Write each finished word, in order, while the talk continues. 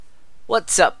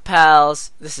What's up,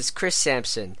 pals? This is Chris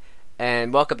Sampson,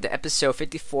 and welcome to episode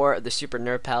 54 of the Super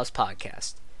Nerd Pals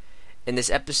podcast. In this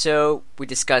episode, we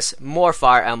discuss more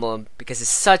Fire Emblem because it's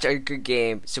such a good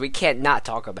game, so we can't not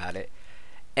talk about it,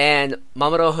 and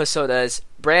Mamoru Hosoda's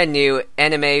brand new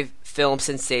anime film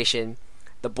sensation,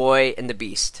 The Boy and the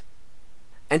Beast.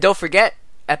 And don't forget,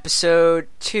 episode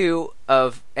 2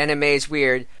 of Anime is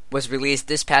Weird was released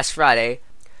this past Friday.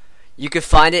 You can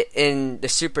find it in the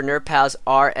Super Nerd Pals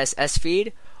RSS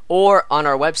feed or on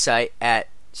our website at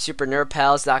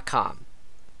supernerdpals.com.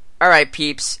 Alright,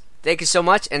 peeps, thank you so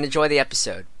much and enjoy the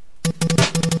episode.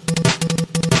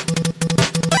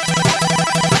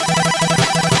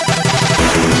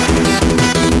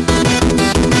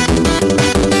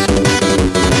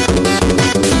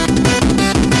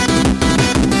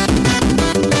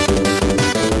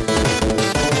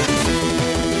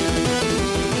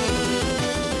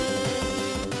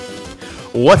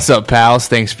 What's up, pals?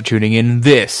 Thanks for tuning in.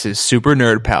 This is Super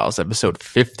Nerd Pals, episode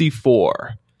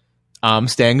 54. I'm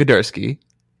Stan Godersky.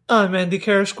 I'm Andy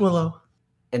Carasquillo.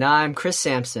 And I'm Chris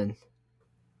Sampson.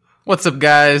 What's up,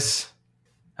 guys?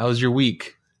 How was your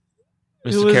week,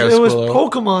 Mr. It was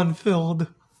Carasquillo? Pokemon filled.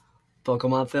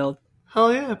 Pokemon filled?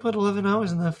 Hell yeah, I put 11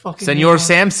 hours in that fucking Senor game.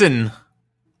 Samson.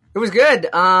 It was good.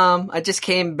 I just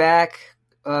came back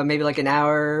maybe like an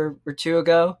hour or two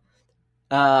ago.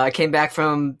 I came back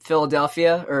from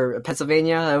Philadelphia, or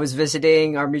Pennsylvania. I was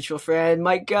visiting our mutual friend,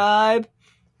 Mike Geib,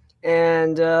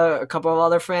 and a couple of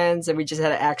other friends, and we just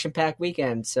had an action-packed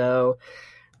weekend. So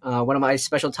one of my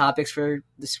special topics for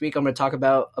this week, I'm going to talk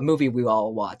about a movie we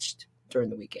all watched during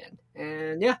the weekend.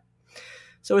 And yeah,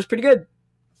 so it was pretty good.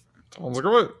 Oh, look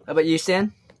at what? How about you,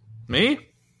 Stan? Me?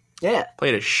 Yeah.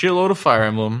 Played a shitload of Fire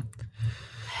Emblem.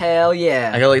 Hell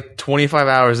yeah. I got like 25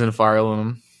 hours in Fire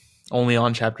Emblem, only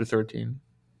on chapter 13.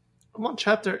 I'm on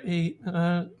chapter 8, and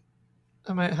I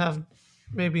might have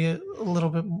maybe a little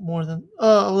bit more than,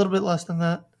 a little bit less than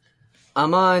that.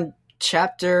 I'm on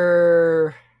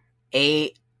chapter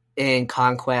 8 in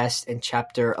Conquest and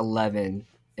chapter 11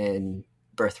 in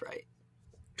Birthright.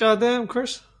 Goddamn,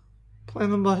 Chris.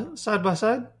 Playing them side by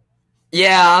side?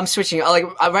 Yeah, I'm switching.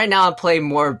 Right now I'm playing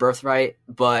more Birthright,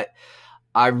 but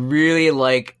I really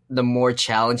like the more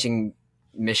challenging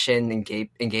mission and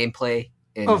gameplay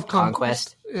in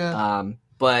Conquest. Yeah.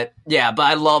 But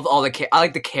I love I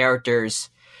like the characters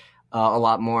a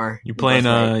lot more. You playing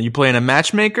a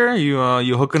matchmaker?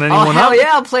 You hooking anyone up? Oh hell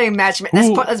yeah, I'm playing matchmaker.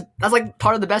 That's like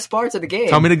part of the best parts of the game.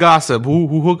 Tell me the gossip.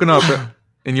 Who hooking up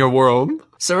in your world?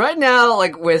 So right now,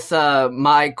 like with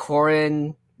my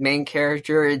Corrin main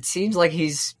character, it seems like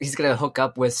he's gonna hook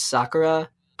up with Sakura.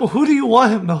 But who do you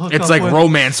want him to hook up with? It's like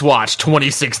Romance Watch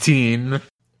 2016.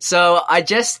 So I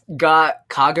just got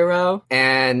Kagero,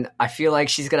 and I feel like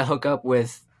she's gonna hook up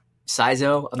with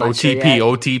Saizo. I'm not sure yet.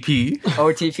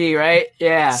 OTP, right?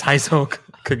 Yeah. Saizo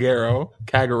Kagero.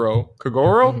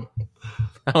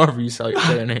 However you say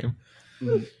their name.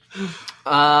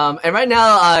 And right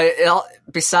now,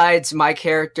 besides my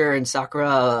character and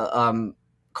Sakura,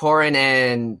 Corrin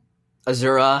and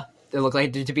Azura, they look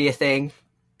like to be a thing.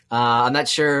 I'm not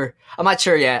sure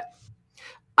yet.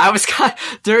 I was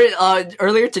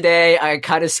earlier today. I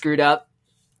kind of screwed up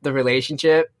the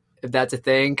relationship, if that's a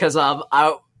thing, because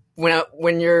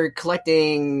when you're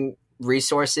collecting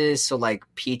resources, so like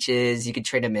peaches, you can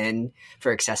trade them in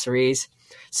for accessories.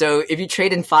 So if you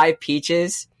trade in 5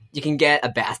 peaches, you can get a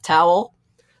bath towel.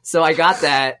 So I got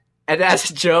that, and as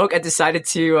a joke, I decided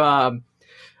to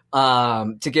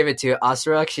give it to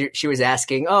Asura. She was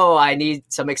asking, "Oh, I need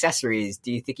some accessories.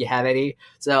 Do you think you have any?"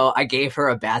 So I gave her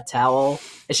a bath towel,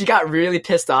 and she got really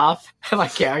pissed off at my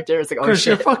character. It's like, "Oh Chris,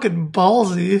 shit, you're fucking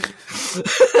ballsy."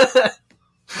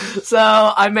 So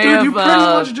I may have. You pretty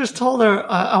much just told her,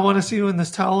 "I want to see you in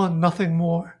this towel and nothing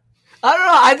more." I don't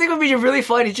know. I think it would be really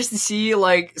funny just to see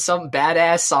like some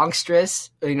badass songstress,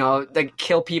 like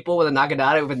kill people with a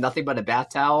naginata with nothing but a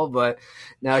bath towel. But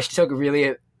no, she took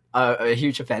really a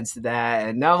huge offense to that,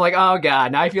 and now I'm like, oh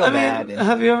god, now I feel bad.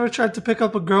 Have you ever tried to pick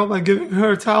up a girl by giving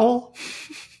her a towel?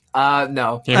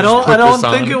 No. I don't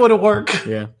think it would work.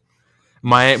 Yeah,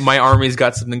 my army's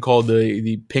got something called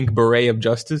the Pink Beret of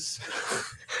Justice.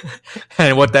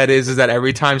 And what that is that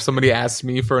every time somebody asks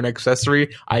me for an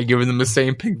accessory, I give them the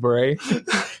same pink beret.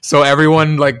 So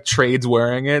everyone like trades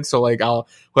wearing it. So like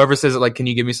whoever says it, like, can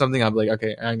you give me something? I'll be like,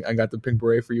 okay, I got the pink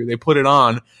beret for you. They put it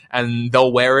on and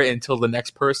they'll wear it until the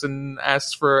next person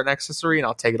asks for an accessory, and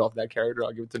I'll take it off that character.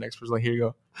 I'll give it to the next person. Like, here you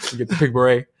go. You get the pink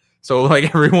beret. So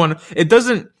like everyone, it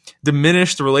doesn't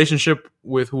diminish the relationship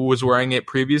with who was wearing it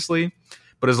previously,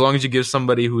 but as long as you give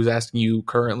somebody who's asking you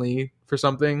currently for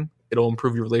something, it'll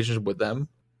improve your relationship with them.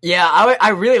 Yeah, I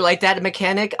really like that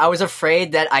mechanic. I was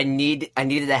afraid that I needed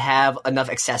to have enough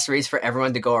accessories for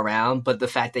everyone to go around, but the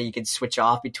fact that you could switch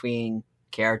off between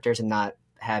characters and not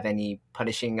have any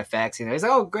punishing effects, it's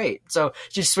like, oh great. So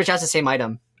just switch out the same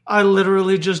item. I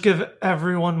literally just give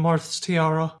everyone Marth's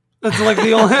tiara. That's like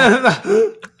the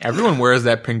only. Everyone wears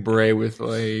that pink beret with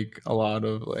like a lot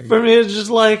of like. For me, it's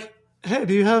just like, hey,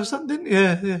 do you have something?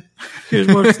 Yeah. Here's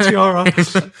Marth's tiara.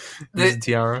 This is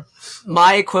tiara.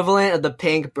 My equivalent of the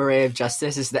pink beret of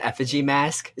justice is the effigy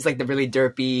mask. It's like the really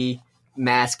derpy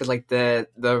mask with like the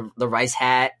rice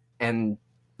hat and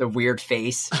the weird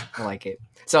face. I like it.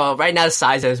 So right now,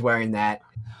 Saizo is wearing that.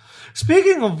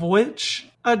 Speaking of which,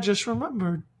 I just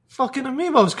remembered, fucking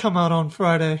Amiibos come out on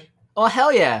Friday. Oh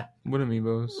hell yeah! What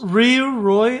amiibos? Ryu,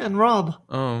 Roy, and Rob.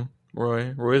 Oh,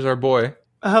 Roy. Roy's our boy.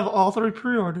 I have all 3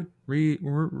 pre-ordered.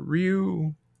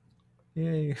 Ryu.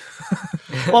 Yay.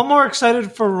 Well, I'm more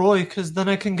excited for Roy because then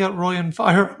I can get Roy and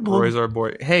Fire Emblem. Roy's our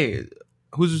boy. Hey,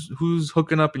 who's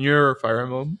hooking up in your Fire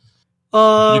Emblem?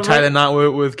 You tie the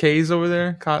knot with K's over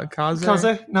there? Kaze?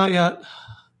 Kaze? Not yet.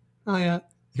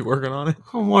 You working on it?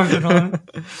 I'm working on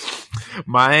it.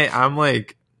 I'm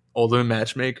like older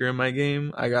matchmaker in my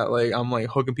game. I'm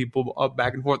hooking people up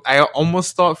back and forth. I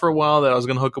almost thought for a while that I was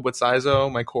gonna hook up with Saizo,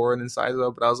 my Korin and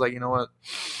Saizo, but I was like, you know what?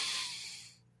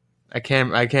 I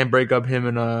can't break up him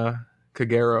and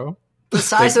Kagero. The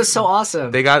Saizo's so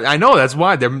awesome. I know that's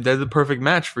why they're the perfect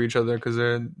match for each other because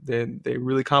they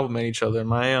really complement each other.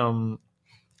 My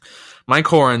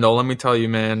Korin though, let me tell you,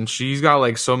 man, she's got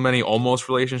like so many almost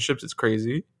relationships. It's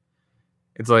crazy.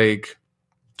 It's like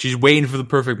she's waiting for the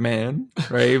perfect man,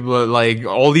 right? But like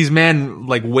all these men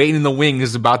like waiting in the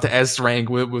wings about to S rank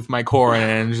with my Korin,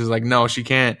 and she's like, no, she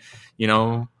can't.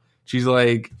 She's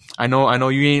like, I know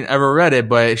you ain't ever read it,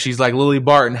 but she's like Lily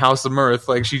Bart in House of Mirth.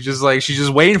 Like she's just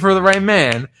waiting for the right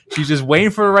man. She's just waiting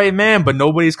for the right man, but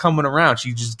nobody's coming around.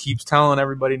 She just keeps telling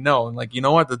everybody no. And like, you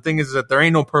know what? The thing is that there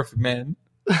ain't no perfect man.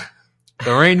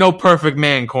 There ain't no perfect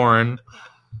man, Korin.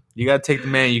 You gotta take the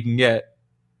man you can get.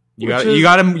 You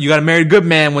gotta marry a good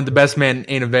man when the best man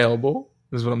ain't available.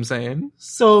 Is what I'm saying.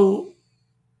 So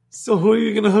who are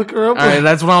you gonna hook her up with? All right,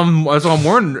 that's what I'm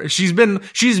wondering. She's been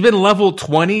level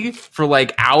 20 for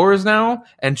like hours now,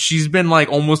 and she's been like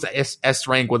almost S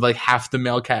rank with like half the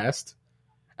male cast.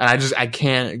 And I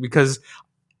can't, because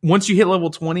once you hit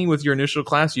level 20 with your initial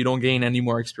class, you don't gain any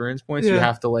more experience points. Yeah. You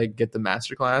have to like get the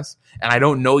master class. And I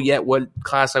don't know yet what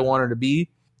class I want her to be,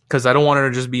 because I don't want her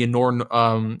to just be a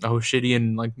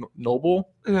Hoshidian like noble.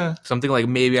 Yeah. Something like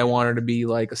maybe I want her to be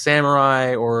like a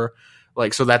samurai, or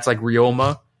like, so that's like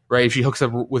Ryoma. Right, if she hooks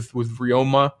up with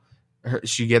Ryoma,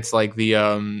 she gets like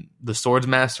the swords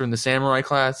master in the samurai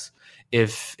class.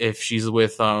 If she's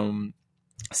with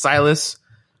Silas,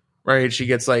 right, she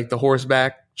gets like the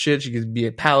horseback shit. She could be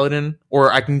a paladin,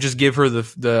 or I can just give her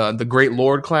the Great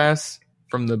Lord class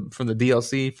from the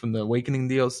DLC, from the Awakening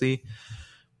DLC.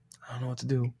 I don't know what to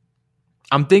do.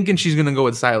 I'm thinking she's gonna go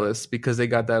with Silas because they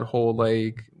got that whole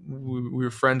like we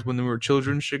were friends when we were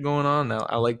children shit going on. Now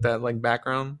I like that like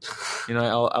background.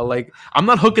 I'm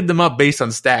not hooking them up based on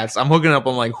stats. I'm hooking up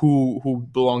on like who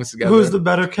belongs together. Who's the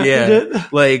better candidate? Yeah.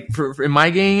 Like for in my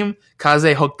game,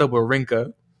 Kaze hooked up with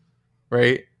Rinka,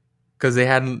 right? Because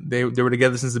they were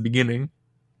together since the beginning.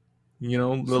 The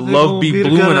so love be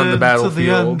blooming on the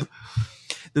battlefield.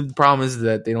 The problem is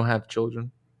that they don't have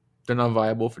children. They're not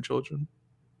viable for children.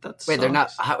 They're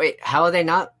not. How are they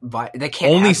not? They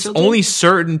can't. Only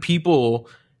certain people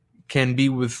can be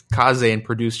with Kaze and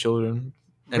produce children.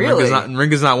 And really?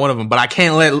 Rinka's not one of them. But I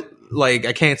can't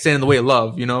I can't stand in the way of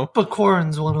love. But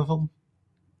Korin's one of them.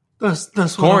 That's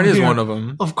Korin is one of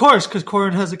them. Of course, because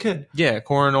Korin has a kid. Yeah,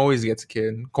 Korin always gets a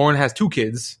kid. Korin has 2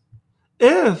 kids.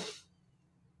 If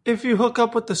you hook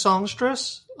up with the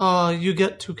songstress, you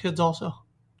get 2 kids also.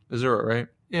 Azura, right?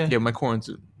 Yeah. Yeah, my Korin's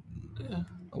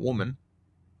a woman.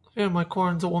 Yeah, my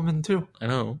Korin's a woman too. I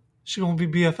know. She gonna be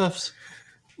BFFs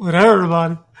with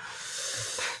everybody.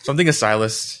 So I'm thinking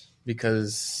Silas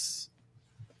because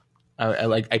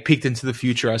I peeked into the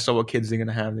future. I saw what kids they're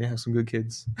gonna have. They have some good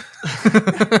kids.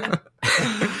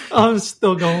 I'm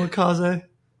still going with Kaze.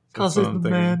 Kaze's the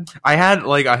man. I had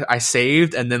I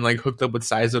saved and then hooked up with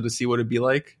Saizo to see what it'd be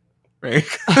like, right?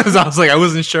 Because I was I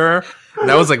wasn't sure. And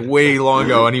that was way long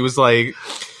ago, and he was like.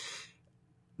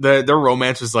 Their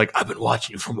romance was I've been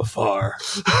watching you from afar,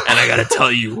 and I gotta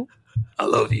tell you, I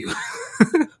love you.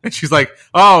 And she's like,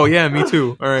 oh yeah, me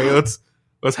too. All right,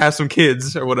 let's have some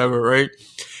kids or whatever, right?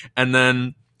 And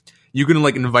then you can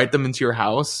invite them into your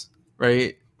house,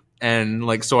 right? And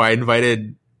so I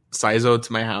invited Saizo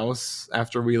to my house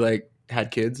after we had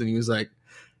kids, and he was like,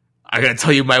 I gotta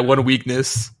tell you my one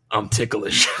weakness. I'm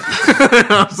ticklish.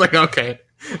 I was like, okay.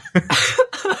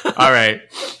 All right,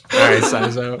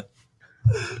 Saizo.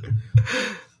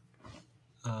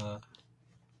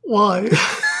 Why?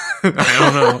 I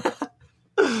don't know.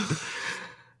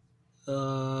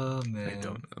 Oh man. I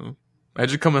don't know.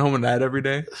 Imagine coming home with that every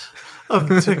day. I'm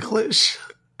ticklish.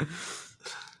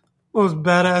 Most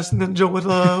badass ninja with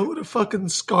a fucking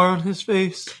scar on his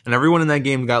face. And everyone in that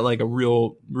game got like a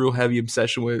real heavy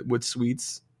obsession with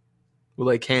sweets, with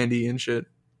like candy and shit.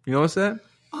 You know what's that?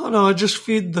 Oh no, I just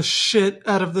feed the shit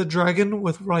out of the dragon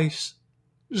with rice.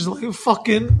 Just like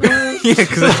fucking Yeah,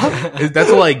 because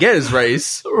that's all I get is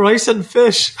rice. rice and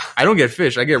fish. I don't get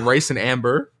fish. I get rice and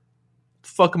amber. The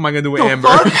fuck am I gonna do with The amber?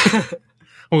 fuck?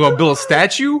 We're gonna build a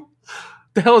statue?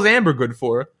 The hell is amber good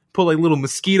for? Put like little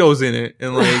mosquitoes in it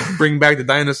and like bring back the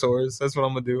dinosaurs. That's what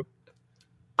I'm gonna do.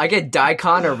 I get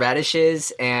daikon or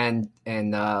radishes and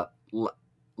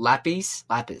lapis.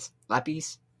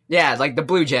 Yeah, like the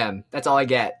blue gem. That's all I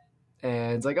get.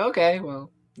 And it's like, okay, well,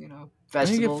 you know, Then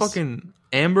you vegetables. get fucking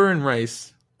amber and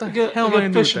rice. What I the get, hell I am I get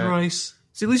gonna do with fish and that? rice.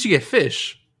 See, at least you get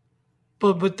fish.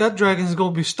 But that dragon's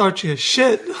gonna be starchy as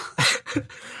shit.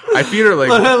 I feed her like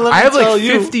Let me I have tell like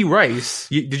you. 50 rice.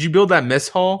 Did you build that mess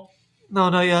hall? No,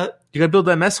 not yet. You gotta build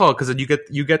that mess hall because you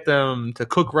get them to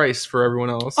cook rice for everyone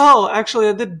else. Oh, actually,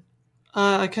 I did.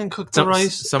 I can cook the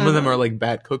rice. Some of and them are like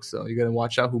bad cooks though. You gotta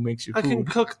watch out who makes your I can food.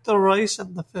 cook the rice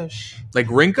and the fish. Like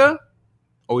Rinka,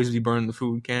 always be burning the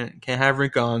food. Can't have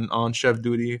Rinka on chef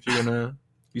duty if you're gonna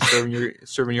be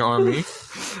serving your army.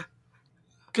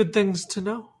 Good things to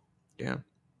know. Yeah,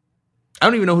 I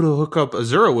don't even know who to hook up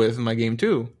Azura with in my game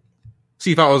too.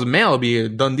 See, if I was a male, it'd be a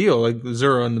done deal, like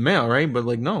Azura and the male, right? But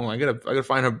like, no, I gotta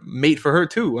find a mate for her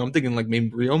too. I'm thinking like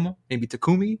maybe Ryoma, maybe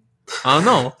Takumi. I don't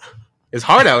know. It's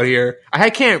hard out here. I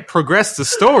can't progress the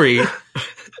story.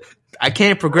 I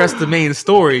can't progress the main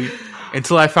story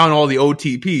until I found all the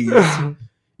OTPs.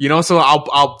 You know, so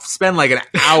I'll spend like an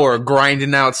hour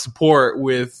grinding out support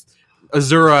with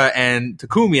Azura and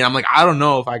Takumi, and I'm like, I don't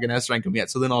know if I can S rank them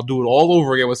yet. So then I'll do it all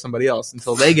over again with somebody else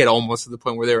until they get almost to the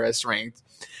point where they're S ranked.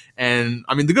 And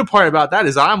I mean, the good part about that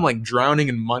is I'm like drowning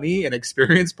in money and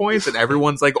experience points, and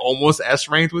everyone's like almost S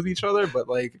ranked with each other. But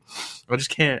like, I just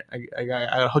can't. I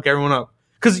gotta hook everyone up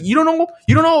because you don't know.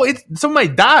 Someone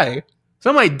might die.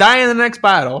 Someone might die in the next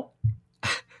battle.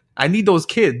 I need those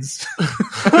kids.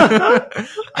 I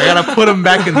gotta put them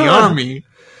back in the army.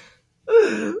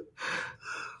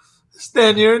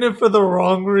 Stan, you're in it for the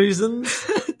wrong reasons.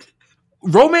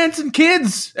 Romance and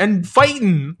kids and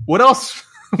fighting. What else?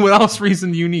 What else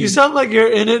reason do you need? You sound like you're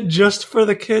in it just for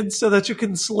the kids so that you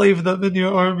can slave them in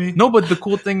your army. No, but the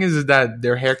cool thing is that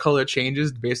their hair color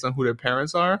changes based on who their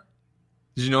parents are.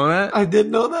 Did you know that? I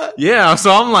did know that. Yeah,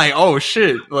 so I'm like, oh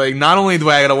shit. Like, not only do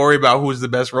I gotta worry about who's the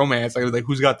best romance, I gotta like,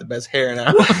 who's got the best hair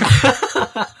now?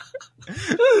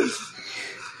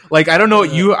 Like, I don't know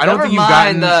what I don't Never think you've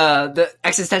mind gotten the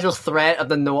existential threat of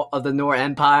the Noor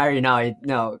Empire. You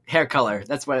know, hair color.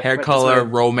 That's what hair that's color,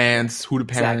 what- romance, who the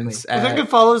parents. I think it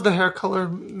follows the hair color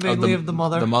mainly of the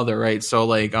mother. The mother, right? So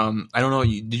like, I don't know.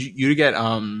 Did you get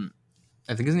I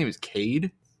think his name is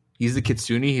Cade. He's the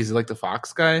Kitsune. He's like the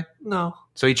fox guy. No.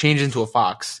 So he changed into a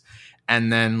fox,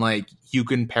 and then like you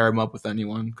can pair him up with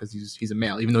anyone because he's a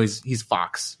male, even though he's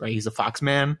fox, right? He's a fox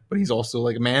man, but he's also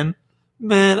like a man.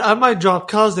 Man, I might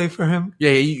drop Kaze for him.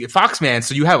 Yeah, fox man.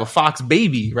 So you have a fox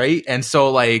baby, right? And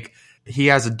so like he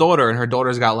has a daughter, and her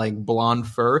daughter's got like blonde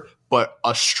fur, but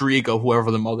a streak of whoever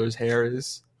the mother's hair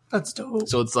is. That's dope.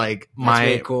 So it's like That's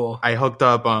really cool. I hooked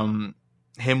up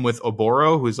him with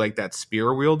Oboro, who's like that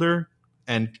spear wielder,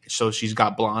 and so she's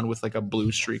got blonde with like a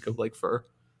blue streak of like fur.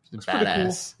 That's pretty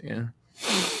badass. Yeah.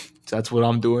 So that's what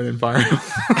I'm doing in Fire.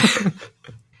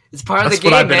 It's part of That's the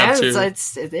what I've game, been up man. to.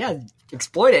 It's yeah,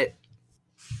 exploit it.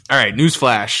 All right,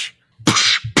 newsflash.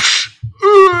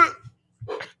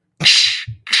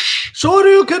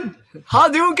 Shoryuken!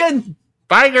 Hadouken!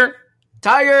 Tiger.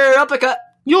 Tiger uppercut!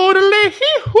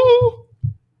 Yodelay-hee-hoo.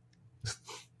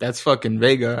 That's fucking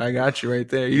Vega. I got you right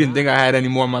there. You didn't think I had any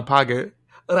more in my pocket.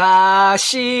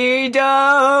 Rashido!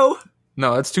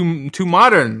 No, that's too modern. Too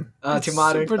modern.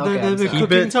 Super Okay, I'm dynamic sorry.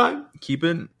 cooking time. Keep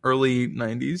it early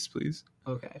 90s, please.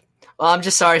 Okay. Well, I'm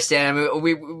just sorry, Stan. I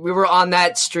mean, we were on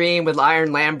that stream with Iron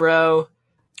Lambro.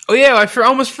 Oh yeah, I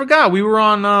almost forgot. We were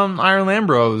on Iron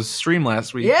Lambro's stream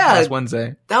last week. Yeah. Last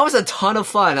Wednesday. That was a ton of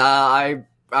fun. I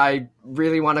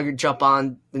really want to jump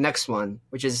on the next one,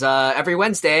 which is every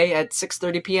Wednesday at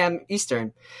 6:30 p.m.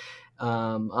 Eastern.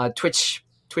 Twitch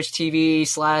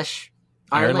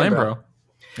TV/Iron Lambro.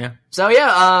 Yeah. So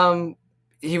yeah,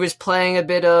 he was playing a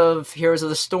bit of Heroes of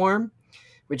the Storm,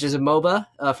 which is a MOBA.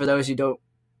 For those who don't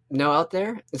know out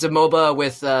there. It's a MOBA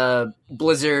with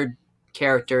Blizzard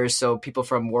characters, so people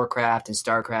from Warcraft and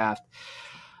StarCraft.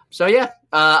 So yeah,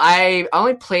 I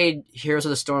only played Heroes of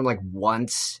the Storm like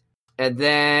once, and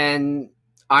then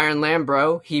Iron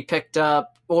Lambro, he picked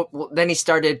up. Well, then he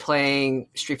started playing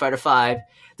Street Fighter V.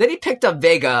 Then he picked up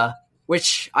Vega,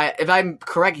 which, if I'm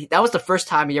correct, that was the first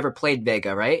time he ever played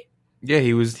Vega, right? Yeah,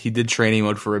 he did training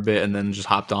mode for a bit and then just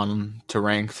hopped on to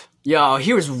ranked. Yo,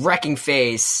 he was wrecking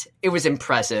face. It was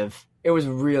impressive. It was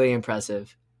really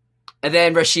impressive. And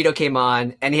then Rashido came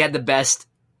on, and he had the best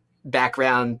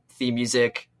background theme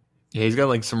music. Yeah, he's got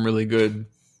like some really good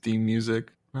theme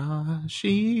music.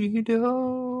 Rashido.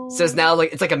 So it's now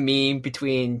like it's like a meme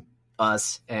between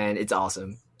us, and it's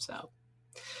awesome. So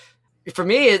for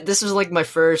me, this was like my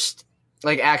first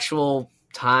like actual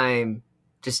time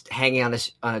just hanging on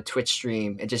a Twitch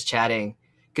stream and just chatting.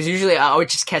 Because usually I would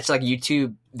just catch like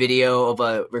YouTube video of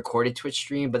a recorded Twitch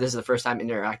stream, but this is the first time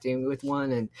interacting with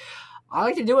one, and I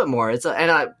like to do it more.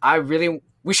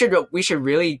 We should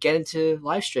really get into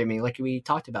live streaming like we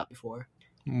talked about before.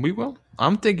 We will.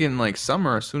 I'm thinking like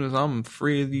summer, as soon as I'm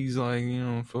free of these like,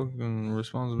 fucking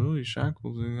responsibility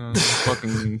shackles and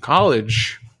fucking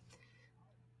college.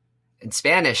 In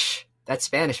Spanish. That's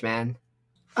Spanish, man.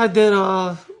 I did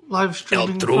live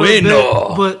streaming for a bit,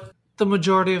 but the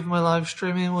majority of my live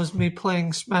streaming was me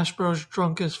playing Smash Bros.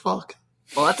 Drunk as fuck.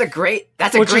 Well, that's a great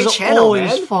Which is channel,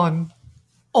 always man. fun.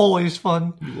 Always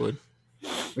fun. You would.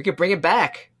 We could bring it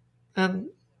back. And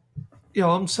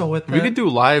I'm so with that. We could do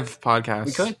live podcasts.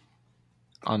 We could.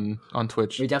 On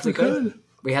Twitch. We definitely could.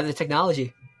 We have the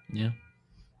technology. Yeah.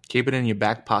 Keep it in your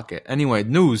back pocket. Anyway,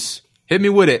 news. Hit me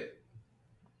with it.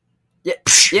 Yeah.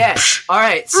 Yeah. All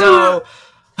right. So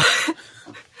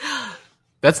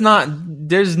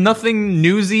there's nothing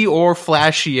newsy or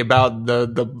flashy about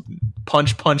the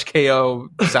punch KO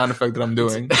sound effect that I'm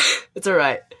doing. It's all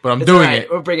right. But I'm doing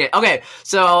it. We'll bring it. Okay.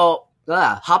 So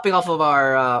hopping off of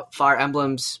our Fire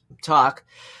Emblems talk,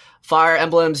 Fire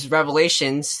Emblems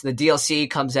Revelations, the DLC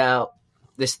comes out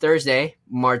this Thursday,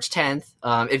 March 10th.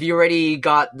 If you already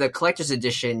got the collector's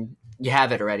edition, you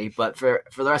have it already. But for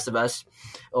the rest of us,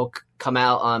 it'll come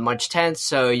out on March 10th,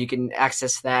 so you can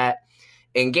access that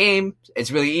in game.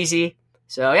 It's really easy.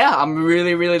 So yeah, I'm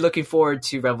really, really looking forward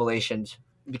to Revelations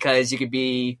because you could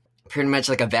be pretty much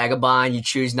like a vagabond. You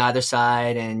choose neither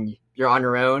side, and you're on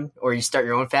your own, or you start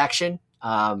your own faction.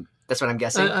 That's what I'm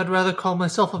guessing. I'd rather call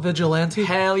myself a vigilante.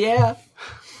 Hell yeah.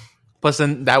 Plus,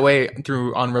 then that way,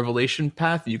 on Revelation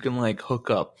Path, you can like hook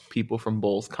up people from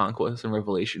both Conquest and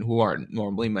Revelation who aren't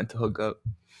normally meant to hook up.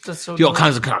 That's so See all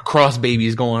kinds of cross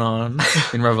babies going on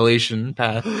in Revelation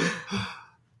Path.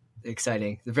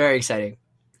 Exciting. Very exciting.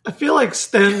 I feel like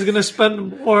Stan's gonna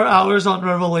spend more hours on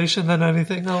Revelation than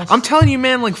anything else. I'm telling you,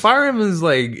 man, like Fire Emblem is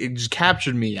like, it just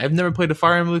captured me. I've never played a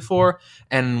Fire Emblem before,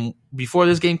 and before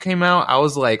this game came out, I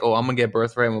was like, oh, I'm gonna get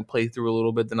Birthright, I'm gonna play through a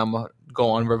little bit, then I'm gonna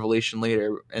go on Revelation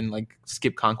later and like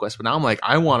skip Conquest. But now I'm like,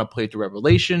 I want to play through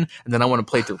Revelation, and then I want to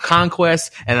play through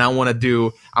Conquest, and I want to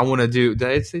do. Did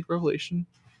I say Revelation?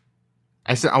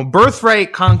 I said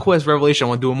Birthright, Conquest, Revelation. I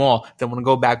want to do them all. Then I want to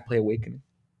go back and play Awakening.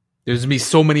 There's gonna be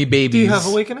so many babies. Do you have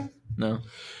Awakening? No.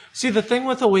 See, the thing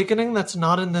with Awakening that's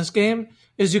not in this game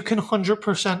is you can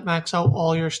 100% max out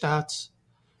all your stats.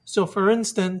 So, for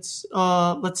instance,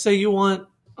 let's say you want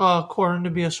Corrin to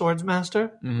be a swords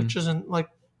master, which isn't like...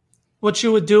 What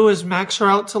you would do is max her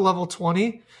out to level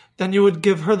 20, then you would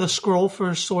give her the scroll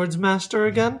for swords master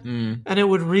again, and it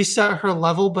would reset her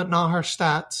level but not her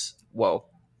stats. Whoa.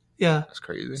 Yeah. That's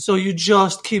crazy. So you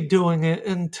just keep doing it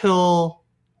until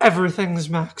everything's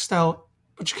maxed out,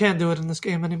 but you can't do it in this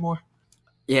game anymore.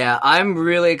 Yeah, I'm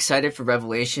really excited for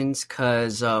Revelations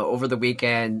because over the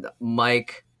weekend,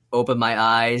 Mike opened my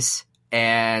eyes,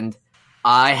 and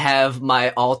I have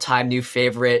my all-time new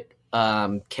favorite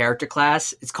character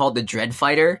class. It's called the Dread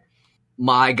Fighter.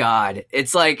 My God,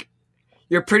 it's like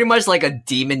you're pretty much like a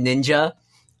demon ninja.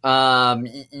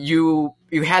 You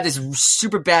have this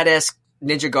super badass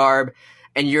ninja garb,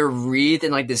 and you're wreathed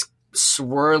in like this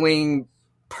swirling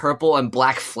purple and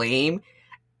black flame,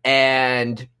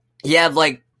 and you have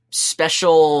like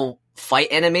special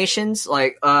fight animations.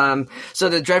 Like so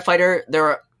the Dread Fighter,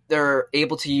 they're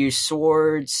able to use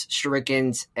swords,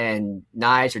 shurikens, and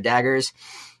knives or daggers,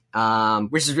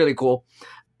 which is really cool.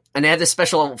 And they have this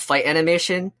special fight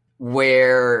animation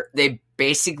where they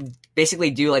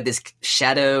basically do like this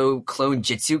shadow clone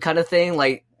jutsu kind of thing.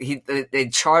 Like they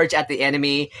charge at the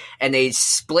enemy and they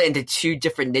split into two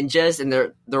different ninjas, and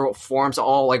their forms are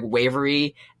all like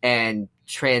wavery and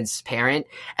transparent,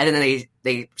 and then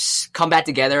they come back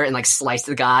together and like slice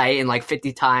the guy in like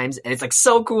 50 times, and it's like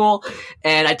so cool.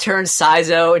 And I turned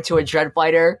Saizo into a Dread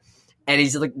Fighter, and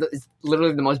he's like it's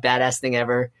literally the most badass thing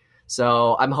ever.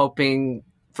 So I'm hoping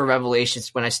for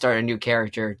Revelations when I start a new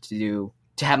character to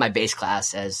have my base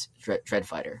class as Dread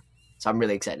Fighter. So I'm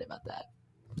really excited about that.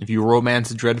 If you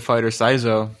romance Dread Fighter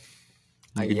Saizo,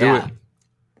 you can do it.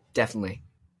 Definitely.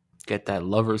 Get that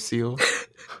lover seal.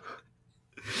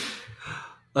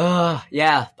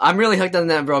 Yeah, I'm really hooked on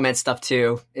that romance stuff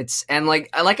too. And like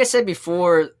I said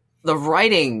before, the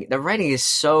writing is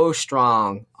so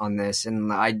strong on this,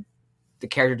 and the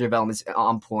character development is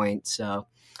on point. So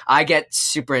I get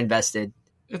super invested.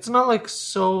 It's not like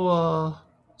so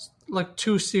like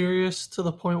too serious to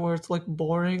the point where it's like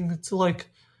boring. It's like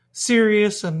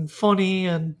serious and funny,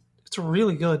 and it's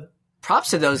really good.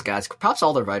 Props to those guys. Props to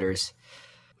all the writers.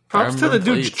 Props to the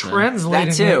dudes translating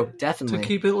that too, it definitely, to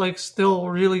keep it like still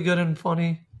really good and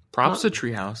funny. Props to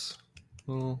Treehouse.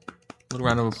 Little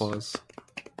round of applause.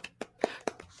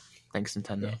 Thanks,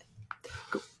 Nintendo.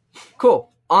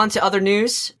 Cool. On to other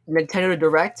news. Nintendo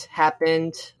Direct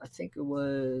happened. I think it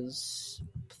was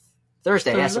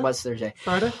Thursday. Yes, it was Thursday.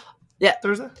 Friday. Yeah,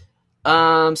 Thursday.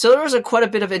 So there was quite a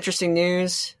bit of interesting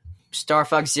news. Star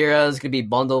Fox Zero is going to be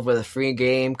bundled with a free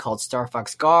game called Star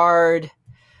Fox Guard.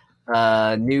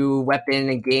 New weapon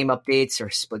and game updates are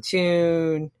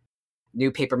Splatoon,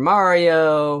 new Paper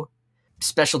Mario,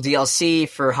 special DLC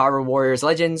for Hyrule Warriors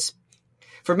Legends.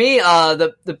 For me,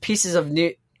 the pieces of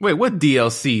new... Wait, what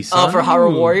DLC, son? For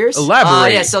Hyrule Warriors?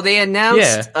 Elaborate. Yeah, so they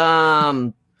announced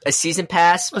a season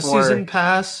pass. Season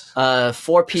pass.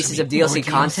 4 pieces of DLC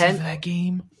content. For that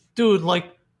game? Dude, like,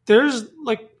 there's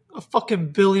like a fucking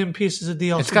billion pieces of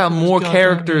DLC. It's got more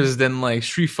characters than like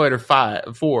Street Fighter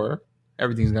 4.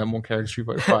 Everything's got more characters Street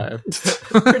Fighter 5.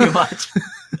 Pretty much.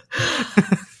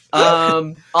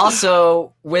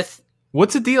 Also, with...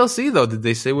 What's a DLC, though? Did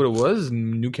they say what it was?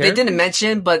 New characters? They didn't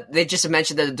mention, but they just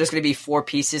mentioned that there's going to be 4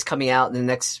 pieces coming out in the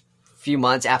next few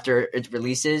months after it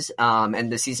releases.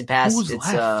 And the season pass, Who's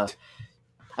left?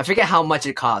 I forget how much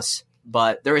it costs,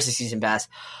 but there is a season pass.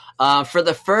 For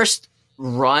the first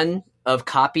run of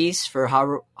copies for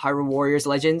Hyrule Warriors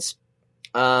Legends,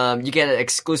 you get an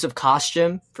exclusive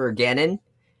costume for Ganon,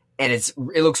 and it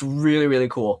looks really, really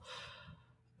cool.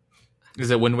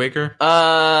 Is it Wind Waker?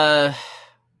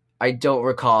 I don't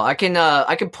recall. I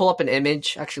can pull up an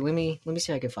image. Actually, let me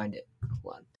see if I can find it.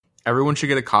 Hold on. Everyone should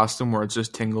get a costume where it's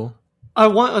just Tingle. I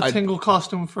want a Tingle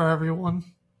costume for everyone.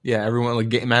 Yeah,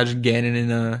 everyone imagine Ganon in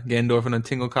Ganondorf in a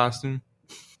Tingle costume.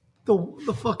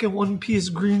 The fucking one piece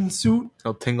green suit.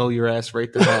 He'll tingle your ass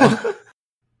right there.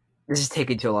 This is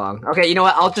taking too long. Okay, you know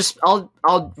what?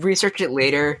 I'll research it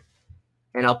later,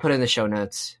 and I'll put it in the show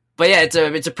notes. But yeah,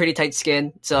 it's a pretty tight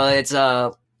skin. So it's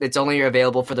only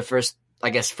available for the first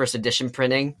edition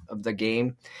printing of the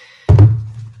game.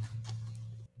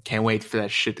 Can't wait for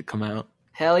that shit to come out.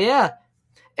 Hell yeah!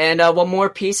 And one more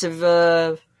piece of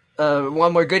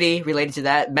one more goodie related to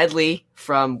that, Medley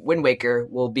from Wind Waker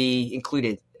will be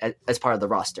included as part of the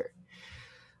roster,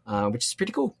 which is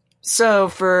pretty cool. So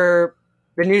for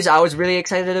the news I was really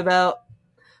excited about,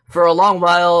 for a long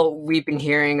while we've been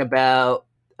hearing about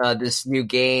this new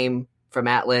game from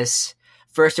Atlas.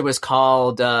 First it was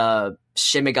called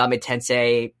Shin Megami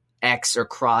Tensei X or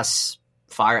Cross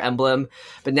Fire Emblem,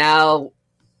 but now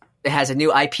it has a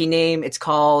new IP name. It's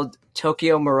called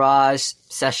Tokyo Mirage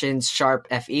Sessions Sharp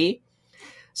FE.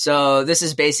 So this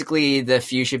is basically the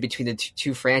fusion between the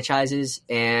two franchises,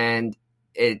 and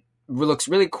it looks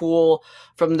really cool.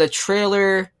 From the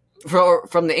trailer,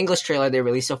 from the English trailer they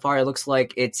released so far, it looks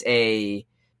like it's a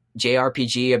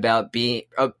JRPG about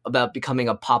becoming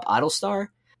a pop idol star.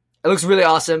 It looks really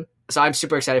awesome, so I'm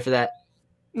super excited for that.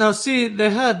 Now, see, they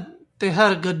had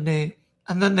a good name,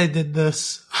 and then they did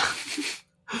this.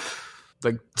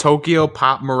 Like Tokyo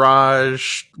Pop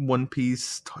Mirage, One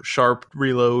Piece, Sharp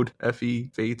Reload,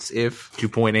 FE, Fates, If,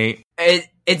 2.8.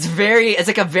 It's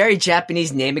like a very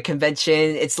Japanese naming convention.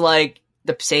 It's like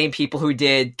the same people who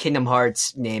did Kingdom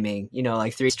Hearts naming,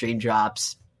 like 3 stream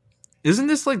drops. Isn't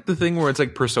this like the thing where it's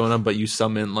like Persona, but you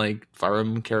summon like Fire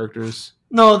Emblem characters?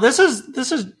 No, this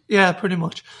is yeah, pretty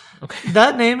much. Okay.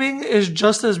 That naming is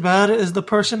just as bad as the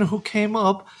person who came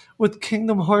up with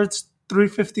Kingdom Hearts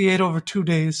 358 over 2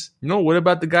 days. No, what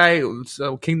about the guy,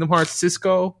 Kingdom Hearts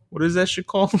Cisco? What is that shit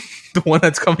called? The one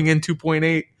that's coming in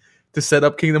 2.8 to set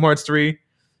up Kingdom Hearts 3?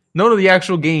 No, the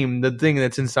actual game, the thing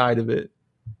that's inside of it.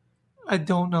 I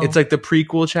don't know. It's like the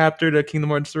prequel chapter to Kingdom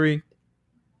Hearts 3.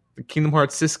 The Kingdom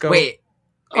Hearts Cisco. Wait,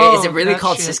 is it really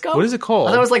called Cisco? What is it called?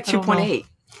 I thought it was like 2.8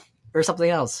 or something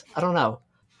else. I don't know.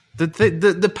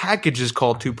 The package is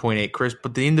called 2.8, Chris,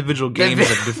 but the individual games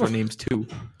have different names too.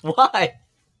 Why?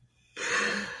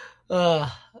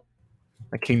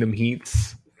 Like Kingdom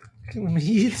Heats. Kingdom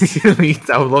Heats.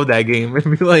 I would love that game.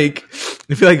 It'd be like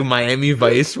Miami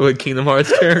Vice with Kingdom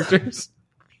Hearts characters.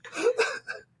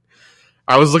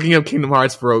 I was looking up Kingdom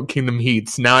Hearts for Kingdom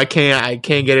Heats. Now I can't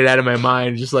get it out of my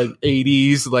mind. Just like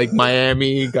 80s, like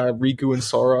Miami, got Riku and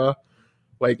Sora.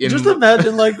 Just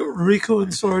imagine like Riku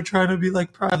and Sora trying to be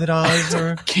like Private Eyes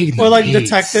or like Heats.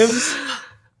 detectives.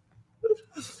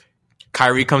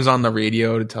 Kyrie comes on the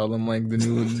radio to tell them like the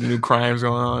new crimes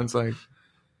going on. It's like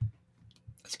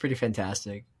It's pretty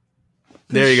fantastic.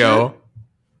 there you go.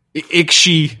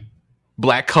 Ikshi,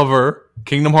 black cover.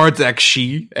 Kingdom Hearts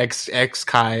XG, X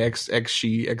Kai,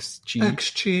 XG,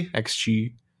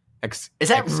 XG. Is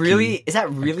that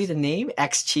really the name?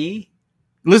 XG?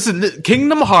 Listen,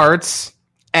 Kingdom Hearts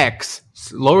X,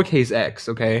 lowercase x,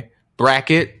 okay?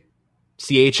 Bracket,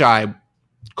 CHI,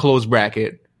 close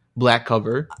bracket, black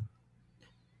cover.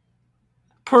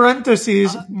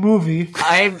 Parentheses, movie.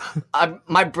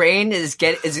 My brain is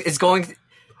going.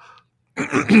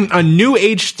 A new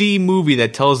HD movie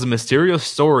that tells the mysterious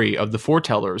story of the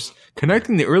Foretellers,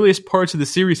 connecting the earliest parts of the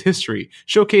series' history,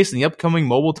 showcased in the upcoming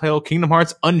mobile title Kingdom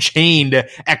Hearts Unchained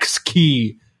X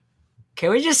Key.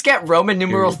 Can we just get Roman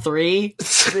numeral 3?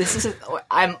 This is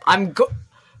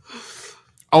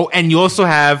Oh, and you also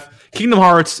have Kingdom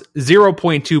Hearts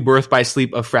 0.2 Birth by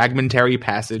Sleep, a fragmentary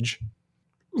passage.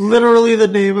 Literally the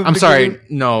name of game.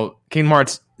 No. Kingdom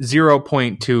Hearts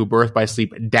 0.2 Birth by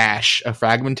Sleep dash, a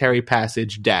fragmentary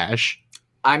passage dash.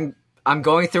 I'm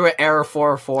going through an error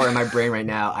 404 in my brain right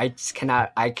now. I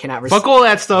cannot. Fuck all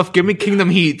that stuff. Give me Kingdom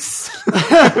Heats.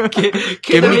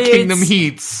 Give me Kingdom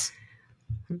Heats.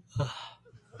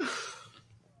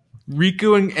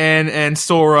 Riku and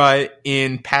Sora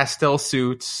in pastel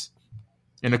suits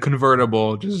in a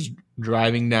convertible, just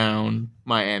driving down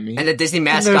Miami. And the Disney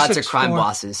mascots are crime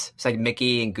bosses. It's like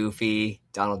Mickey and Goofy,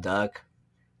 Donald Duck.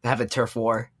 They have a turf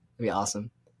war. It'd be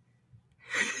awesome.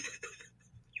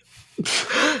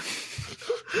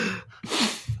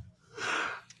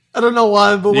 I don't know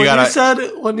why, but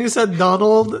when you said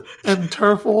Donald and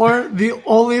turf war, the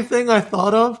only thing I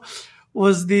thought of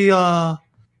was the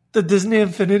Disney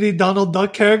Infinity Donald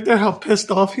Duck character, how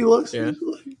pissed off he looks. Yeah.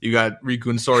 You got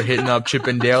Riku and Sora hitting up Chip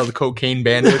and Dale, the cocaine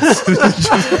bandits,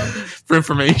 for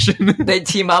information. They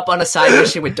team up on a side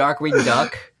mission with Darkwing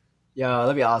Duck. Yo,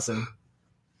 that'd be awesome.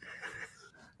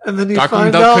 And then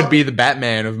Darkwing Duck could be the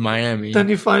Batman of Miami. Then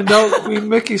you find out Queen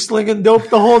Mickey slinging dope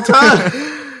the whole time.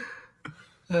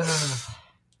 That's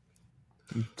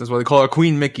why they call her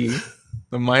Queen Mickey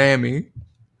of Miami.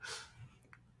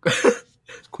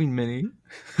 Queen Minnie.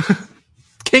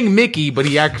 King Mickey, but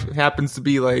he happens to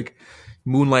be like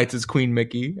moonlights as Queen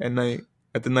Mickey at night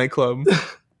at the nightclub.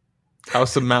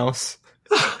 House of Mouse.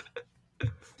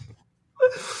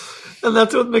 And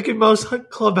that's what Mickey Mouse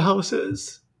Clubhouse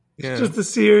is. Yeah. It's just a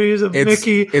series of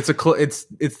Mickey.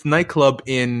 It's nightclub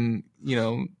in,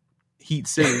 Heat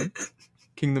City.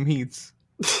 Kingdom Heats.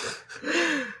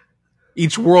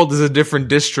 Each world is a different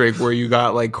district where you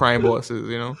got like crime bosses,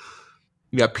 You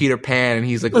got Peter Pan and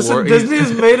he's like Listen,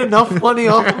 Disney's made enough money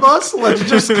off of us. Let's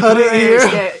just cut it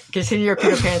here. Continue your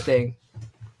Peter Pan thing.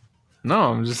 No,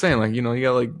 I'm just saying, like, you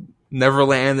got like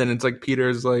Neverland and it's like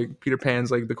Peter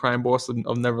Pan's like the crime boss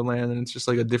of Neverland and it's just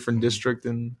like a different district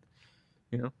and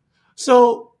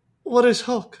So what is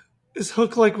Hook? Is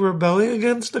Hook like rebelling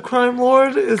against the crime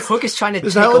lord? Hook is trying to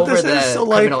take over the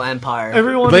criminal empire.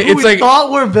 Everyone who we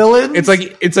thought were villains.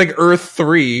 It's like Earth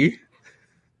 3.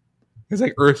 It's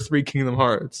like Earth 3 Kingdom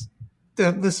Hearts.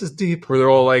 Damn, this is deep. Where they're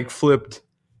all like flipped.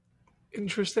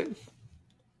 Interesting.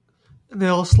 And they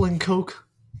all sling coke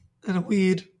and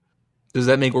weed. Does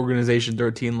that make Organization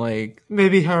 13 like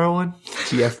maybe heroin?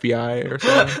 The FBI or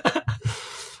something?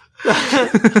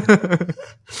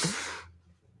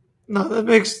 No, that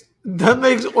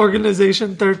makes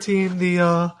Organization 13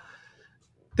 they're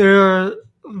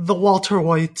the Walter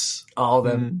Whites. All of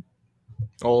them.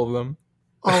 All of them.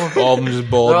 All of them just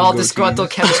bald. They're all disgruntled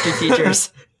chemistry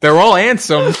teachers. They're all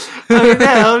handsome.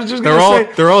 I was just they're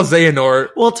all Xehanort.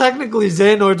 Well, technically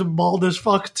Xehanort's bald as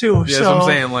fuck too. Yeah, that's what I'm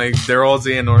saying. Like they're all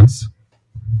Xehanorts.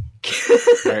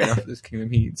 Alright, enough of this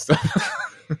Kingdom Heat stuff.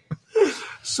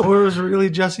 Sora's really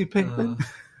Jesse Pinkman.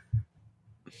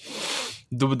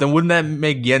 Then wouldn't that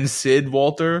make Yen Sid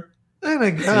Walter? I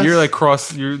guess. So you're like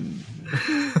you're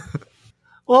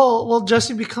Well,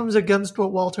 Jesse becomes against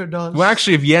what Walter does. Well,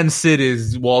 actually, if Yen Sid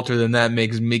is Walter, then that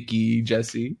makes Mickey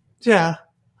Jesse. Yeah.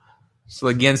 So,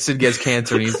 like, Yen Sid gets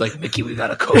cancer, and he's like, Mickey, we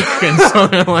got a coke. And so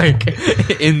they're, like,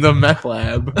 in the meth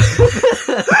lab.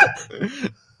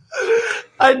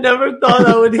 I never thought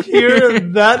I would hear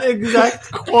that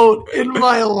exact quote in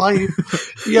my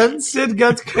life. Yen Sid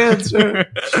gets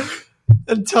cancer,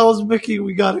 and tells Mickey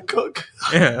we gotta cook.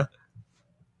 Yeah.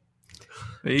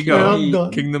 There you Yeah, go. I'm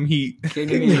done. Kingdom Heat.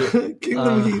 Kingdom Heat.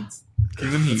 Kingdom Heats.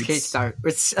 Kingdom Let's Heat. kickstart.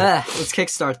 Let's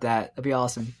kickstart that. That'd be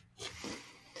awesome.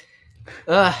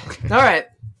 All right.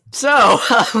 So,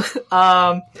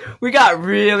 we got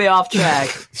really off track.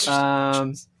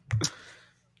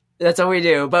 That's what we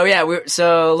do. But yeah,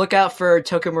 so look out for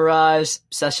Token Mirage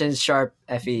Sessions Sharp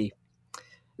FE.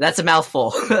 That's a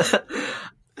mouthful.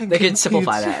 They can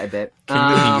simplify that a bit.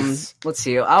 Let's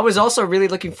see. I was also really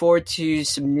looking forward to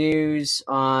some news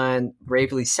on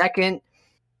Bravely Second.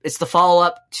 It's the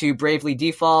follow-up to Bravely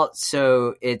Default,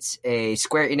 so it's a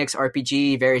Square Enix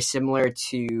RPG, very similar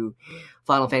to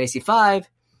Final Fantasy V.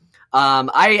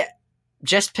 I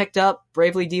just picked up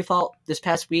Bravely Default this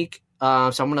past week, so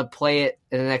I'm going to play it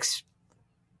in the next,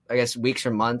 I guess, weeks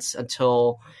or months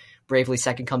until Bravely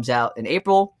Second comes out in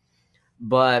April.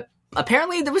 But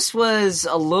apparently this was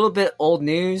a little bit old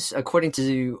news, according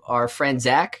to our friend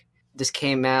Zach. This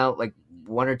came out like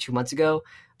 1 or 2 months ago,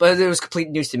 but it was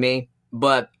complete news to me.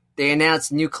 But they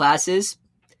announced new classes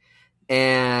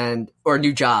or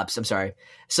new jobs. I'm sorry.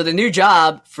 So the new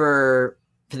job for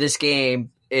this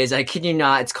game is, I kid you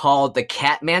not, it's called the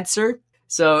Catmancer.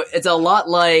 So it's a lot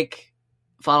like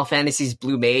Final Fantasy's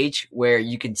Blue Mage, where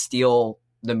you can steal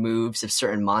the moves of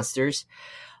certain monsters.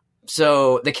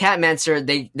 So the Catmancer,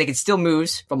 they can steal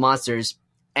moves from monsters,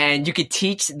 and you could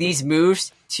teach these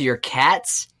moves to your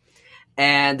cats,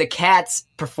 and the cats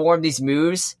perform these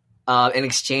moves in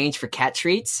exchange for cat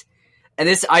treats. And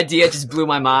this idea just blew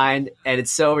my mind, and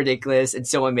it's so ridiculous and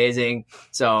so amazing.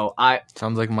 So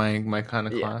Sounds like my kind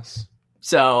of class.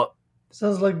 So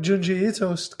Sounds like Junji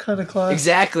Ito's kind of class.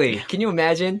 exactly. Can you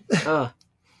imagine?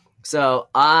 So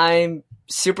I'm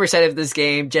super excited for this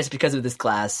game just because of this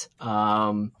class.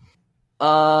 And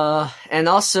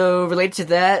also related to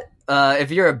that,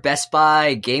 if you're a Best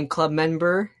Buy Game Club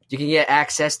member, you can get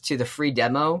access to the free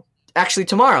demo. Actually,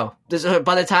 tomorrow.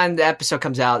 By the time the episode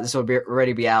comes out, this will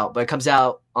already be out, but it comes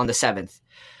out on the 7th.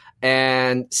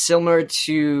 And similar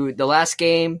to the last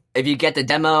game, if you get the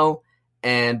demo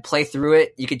and play through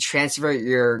it, you can transfer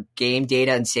your game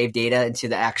data and save data into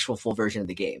the actual full version of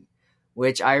the game,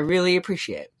 which I really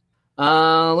appreciate.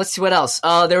 Let's see what else.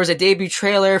 There was a debut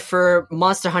trailer for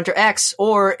Monster Hunter X,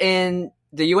 or in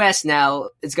the US now,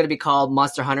 it's going to be called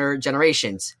Monster Hunter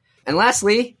Generations. And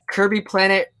lastly, Kirby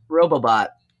Planet Robobot.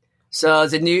 So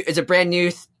it's a brand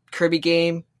new Kirby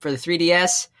game for the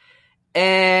 3DS,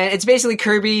 and it's basically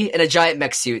Kirby in a giant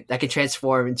mech suit that can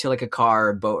transform into like a car,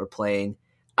 or boat, or plane.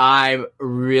 I'm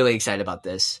really excited about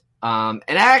this. And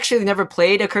I actually never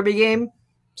played a Kirby game,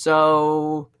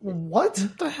 so What?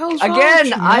 The hell's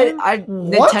again, I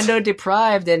What? Nintendo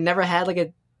deprived and never had like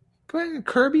a.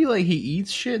 Kirby, like, he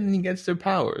eats shit and he gets their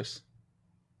powers.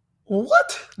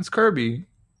 What? It's Kirby.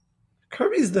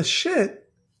 Kirby's the shit.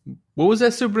 What was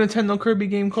that Super Nintendo Kirby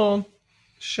game called?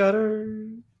 Shutter.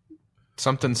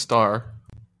 Something Star.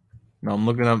 No, I'm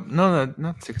looking up. No,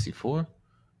 not 64.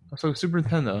 That's like Super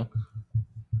Nintendo.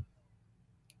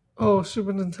 Oh,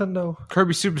 Super Nintendo.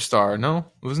 Kirby Superstar.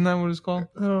 No, wasn't that what it's called?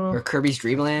 I don't Or know. Kirby's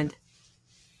Dream Land?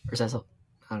 Or is that so?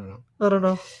 I don't know. I don't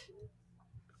know.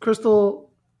 Crystal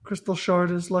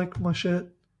Shard is like my shit.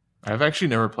 I've actually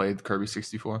never played Kirby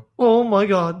 64. Oh my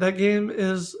god, that game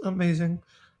is amazing.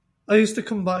 I used to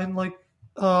combine like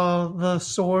the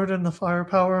sword and the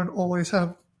firepower and always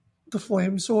have the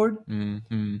flame sword.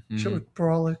 Shit was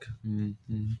brawlic.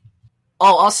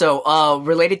 Oh, also,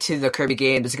 related to the Kirby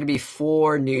game, there's going to be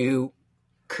 4 new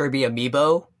Kirby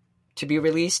amiibo to be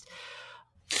released.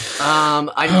 There's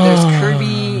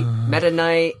Kirby, Meta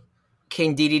Knight,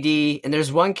 King Dedede, and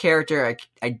there's one character,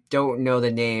 I don't know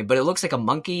the name, but it looks like a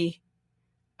monkey.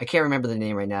 I can't remember the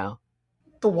name right now.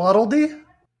 The Waddle Dee?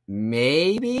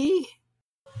 Maybe?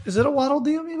 Is it a Waddle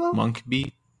Dee amiibo? Monk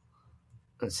Beat.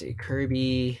 Let's see,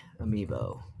 Kirby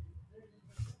amiibo.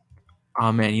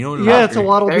 Oh man, you know what? Yeah, it's a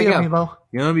Waddle There Dee you go. amiibo.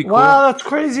 You know what'd be cool? Wow, that's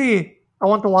crazy. I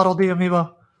want the Waddle Dee amiibo. You know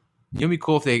what'd be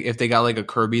cool if they got like a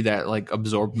Kirby that like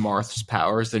absorbed Marth's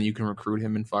powers, then you can recruit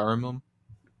him in Fire Emblem.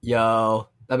 Yo,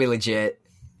 that'd be legit.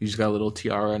 You just got a little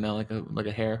tiara now, like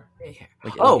a hair.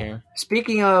 Like Oh, egg hair.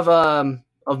 speaking of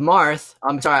Marth,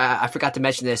 I'm sorry, I forgot to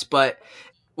mention this, but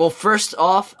well, first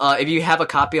off, if you have a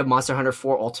copy of Monster Hunter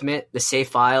 4 Ultimate, the save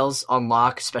files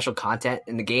unlock special content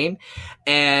in the game,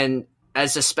 and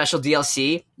as a special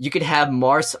DLC, you could have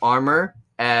Marth's armor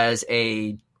as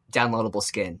a downloadable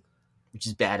skin, which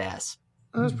is badass.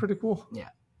 That's pretty cool.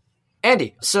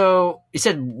 Andy, so you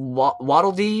said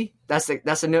Waddle Dee? That's the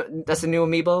new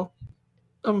amiibo.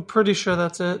 I'm pretty sure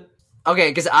that's it. Okay,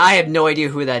 because I have no idea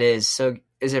who that is. So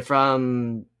is it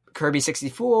from Kirby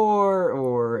 64,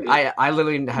 or I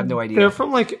literally have no idea. They're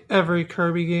from like every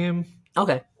Kirby game.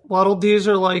 Okay. Waddle Dees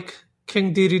are like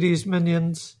King Dedede's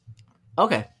minions.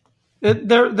 Okay.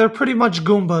 They're pretty much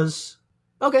Goombas.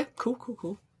 Okay.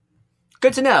 Cool.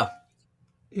 Good to know.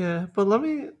 Yeah, but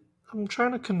I'm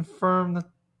trying to confirm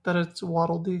that it's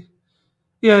Waddle Dee.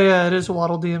 Yeah, it is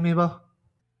Waddle Dee amiibo.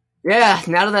 Yeah,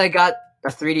 now that I got a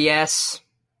 3DS,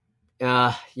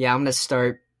 I'm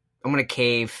gonna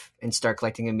cave and start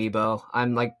collecting amiibo.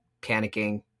 I'm like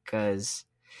panicking because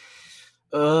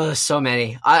so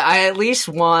many. I at least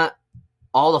want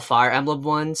all the Fire Emblem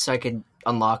ones so I can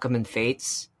unlock them in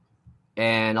Fates,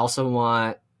 and also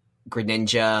want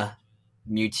Greninja,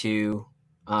 Mewtwo,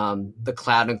 the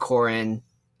Cloud and Corrin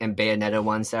and Bayonetta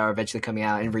ones that are eventually coming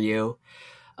out, and Ryu.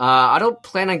 I don't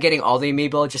plan on getting all the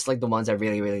amiibo, just like the ones I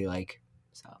really, really like.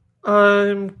 So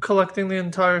I'm collecting the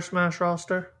entire Smash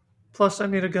roster. Plus, I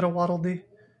need to get a Waddle Dee.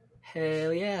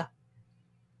 hell yeah.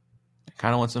 I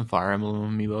kind of want some Fire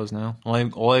Emblem amiibos now.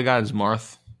 All I got is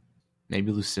Marth.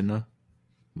 Maybe Lucinda.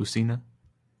 Lucina.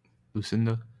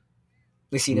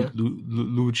 Lucina.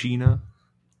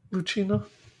 Lucina.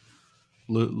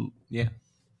 Yeah.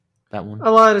 That one. I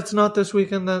lied, it's not this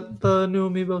weekend that the new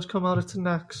amiibos come out, it's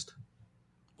next.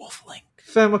 Wolf Link.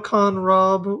 Famicom,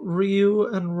 Rob, Ryu,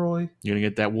 and Roy. You gonna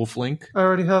get that Wolf Link? I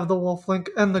already have the Wolf Link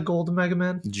and the Gold Mega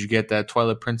Man. Did you get that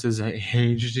Twilight Princess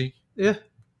HD? Yeah.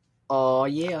 Oh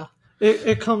yeah.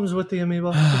 It comes with the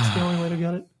amiibo. It's the only way to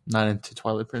get it. Not into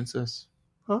Twilight Princess.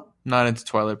 Huh? Not into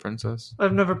Twilight Princess.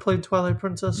 I've never played Twilight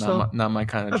Princess, so Not my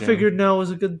kind of I jam. figured now was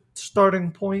a good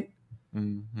starting point.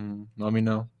 Mm-hmm. Let me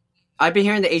know. I've been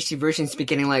hearing the HD version's been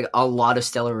getting like a lot of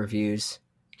stellar reviews.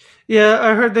 Yeah,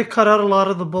 I heard they cut out a lot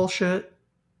of the bullshit.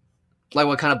 Like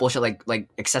what kind of bullshit? Like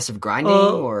excessive grinding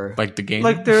or Like the game?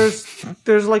 Like there's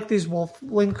like these Wolf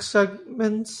Link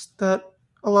segments that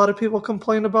a lot of people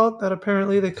complain about that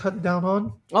apparently they cut down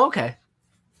on. Oh, okay.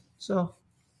 So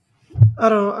I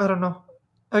don't know.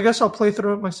 I guess I'll play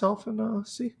through it myself and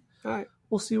see. All right.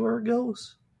 We'll see where it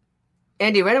goes.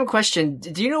 Andy, random question.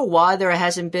 Do you know why there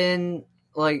hasn't been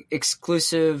like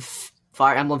exclusive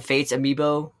Fire Emblem Fates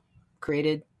amiibo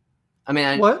created? I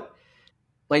mean, What?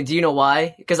 Like, do you know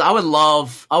why? Because I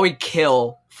would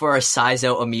kill for a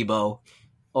Saizo amiibo.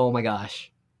 Oh my gosh.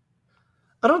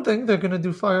 I don't think they're gonna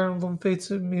do Fire Emblem Fates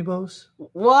amiibos.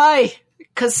 Why?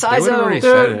 Because would've already Saizo...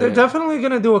 said They're it. definitely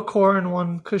gonna do a Corrin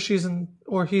one because he's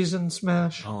in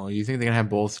Smash. Oh, you think they're gonna have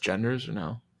both genders or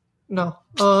no? No,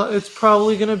 it's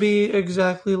probably gonna be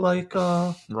exactly like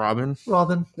Robin?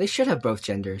 Robin. They should have both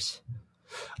genders.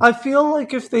 I feel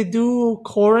like if they do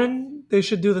Corrin, they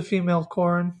should do the female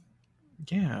Corrin,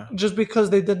 Yeah. just because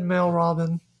they did male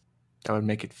Robin. That would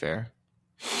make it fair.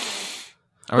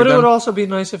 But it would also be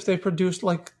nice if they produced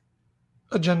like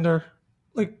a gender,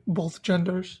 like both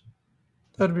genders.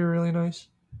 That'd be really nice.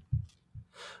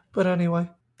 But anyway.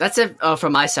 That's it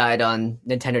from my side on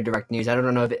Nintendo Direct News. I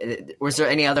don't know if was there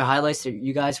any other highlights that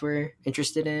you guys were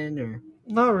interested in, or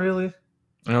Not really.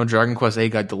 I know Dragon Quest 8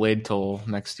 got delayed till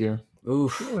next year.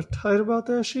 oof. We're tight about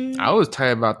that shit. I was tight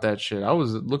about that shit. I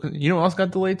was looking. You know what else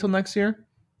got delayed till next year?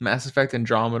 Mass Effect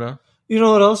Andromeda. You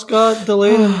know what else got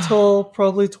delayed until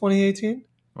probably 2018?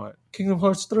 What? Kingdom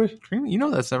Hearts 3. You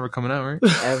know that's never coming out, right?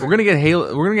 Ever. We're gonna get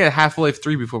Halo. We're gonna get Half-Life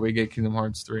 3 before we get Kingdom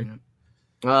Hearts 3.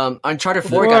 Uncharted 4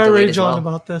 Before got I delayed rage as on well.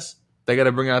 about this. They got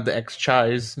to bring out the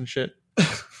X-Chis and shit.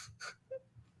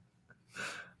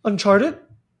 Uncharted?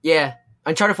 Yeah,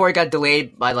 Uncharted 4 got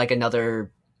delayed by like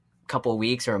another couple of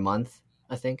weeks or a month,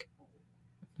 I think.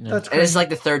 Yeah. That's And it's crazy. like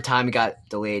the third time it got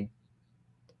delayed.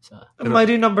 So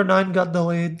Mighty Number 9 got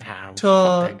delayed Fuck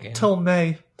that game. till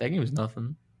May. That game's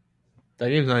nothing. That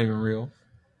game's not even real.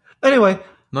 Anyway,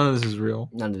 None of this is real.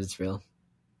 none of it's real.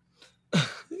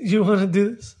 you want to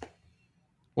do this?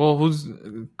 Well, who's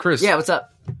Chris? Yeah, what's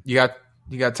up? You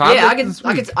got time? Yeah,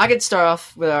 I could start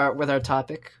off with our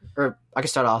topic, or I could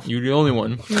start off. You're the only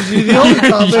one. You're the only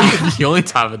topic. the only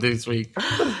topic this week.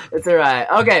 It's all right.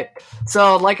 Okay,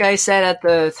 so like I said at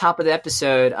the top of the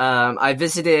episode, I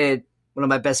visited one of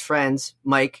my best friends,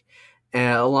 Mike,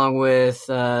 along with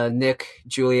Nick,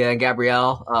 Julia, and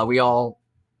Gabrielle.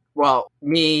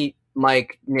 Me,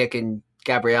 Mike, Nick, and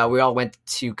Gabrielle, we all went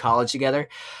to college together.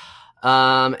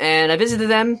 And I visited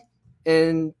them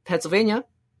in Pennsylvania,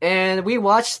 and we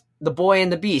watched The Boy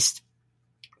and the Beast,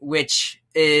 which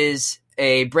is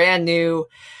a brand new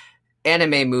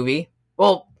anime movie.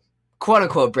 Well, quote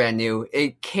unquote brand new.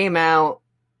 It came out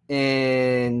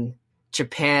in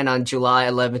Japan on July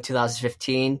 11,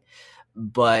 2015,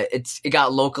 but it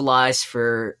got localized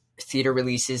for theater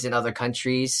releases in other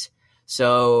countries.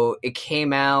 So it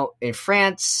came out in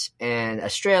France and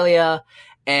Australia,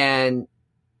 and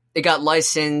it got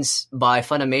licensed by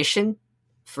Funimation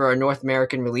for a North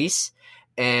American release,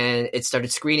 and it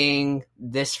started screening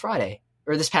this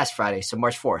past Friday, so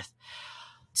March 4th.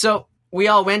 So we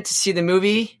all went to see the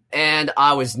movie, and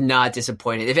I was not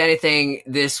disappointed. If anything,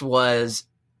 this was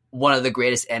one of the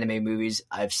greatest anime movies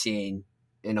I've seen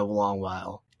in a long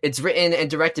while. It's written and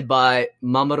directed by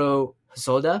Mamoru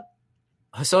Hosoda.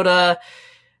 Hosoda,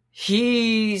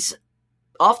 he's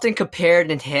often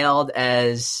compared and hailed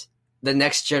as the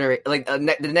next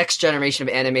the next generation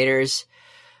of animators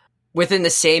within the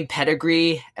same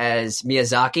pedigree as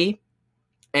Miyazaki,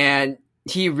 and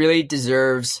he really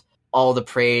deserves all the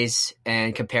praise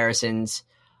and comparisons.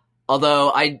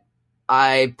 Although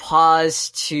I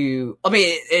pause to, I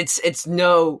mean, it's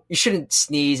no, you shouldn't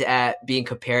sneeze at being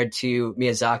compared to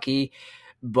Miyazaki,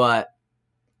 but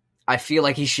I feel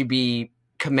like he should be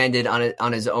commended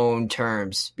on his own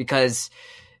terms, because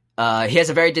he has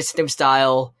a very distinctive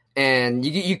style, and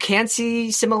you can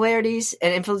see similarities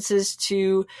and influences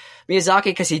to Miyazaki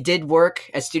because he did work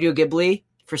at Studio Ghibli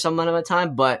for some amount of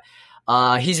time, but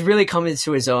he's really come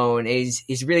into his own.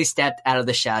 He's really stepped out of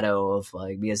the shadow of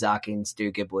like Miyazaki and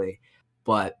Studio Ghibli.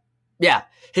 But yeah,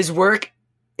 his work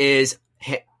is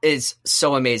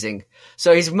so amazing.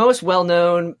 So he's most well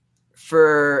known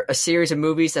for a series of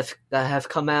movies that have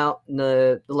come out in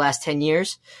the last 10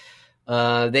 years.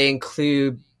 They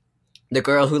include The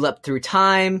Girl Who Leapt Through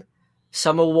Time,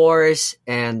 Summer Wars,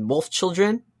 and Wolf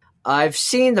Children. I've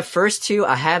seen the first two.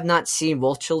 I have not seen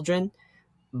Wolf Children,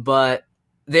 but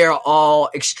they're all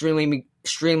extremely,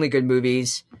 extremely good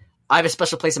movies. I have a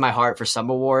special place in my heart for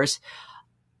Summer Wars.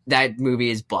 That movie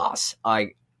is boss.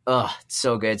 It's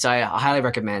so good. So I highly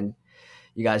recommend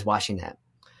you guys watching that.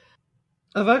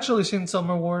 I've actually seen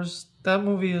Summer Wars. That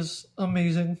movie is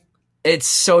amazing. It's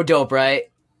so dope,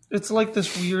 right? It's like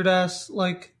this weird ass,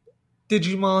 like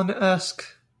Digimon-esque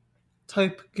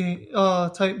type game,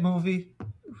 type movie.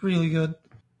 Really good.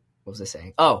 What was I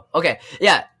saying? Oh, okay.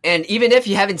 Yeah, and even if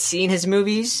you haven't seen his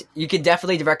movies, you can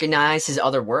definitely recognize his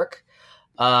other work.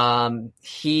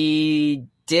 He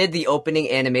did the opening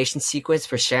animation sequence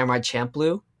for Samurai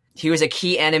Champloo. He was a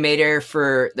key animator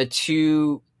for the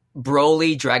two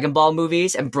Broly Dragon Ball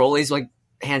movies, and Broly's like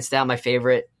hands down my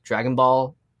favorite Dragon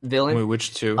Ball villain. Wait,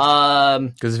 which two?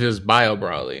 Because if it was Bio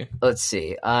Broly. Let's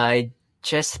see. I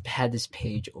just had this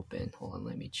page open. Hold on,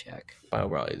 let me check. Bio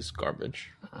Broly is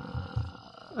garbage.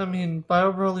 I mean,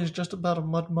 Bio Broly is just about a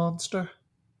mud monster.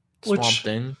 Swamp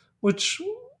Thing.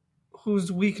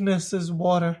 Whose weakness is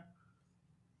water.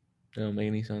 That don't make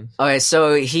any sense. Okay,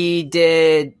 so he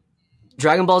did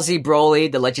Dragon Ball Z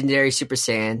Broly, the legendary Super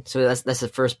Saiyan. So that's the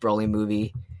first Broly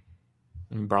movie.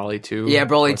 And Broly 2. Yeah,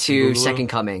 Broly Electric 2, Boogaloo? Second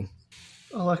Coming.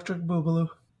 Electric Boogaloo.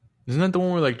 Isn't that the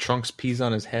one where like Trunks pees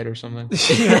on his head or something?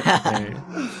 Yeah.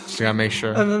 Yeah. Just gotta make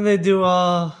sure. And then they do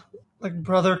like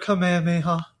Brother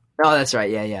Kamehameha. Oh, that's right.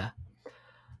 Yeah.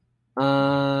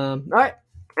 All right.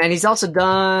 And he's also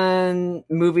done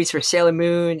movies for Sailor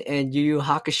Moon and Yu Yu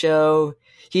Hakusho.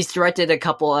 He's directed a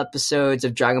couple episodes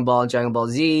of Dragon Ball and Dragon Ball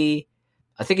Z.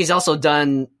 I think he's also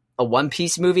done a One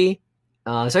Piece movie.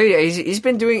 So yeah, he's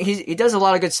been doing. He does a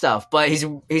lot of good stuff, but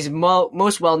he's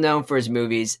most well known for his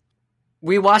movies.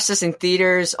 We watched this in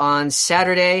theaters on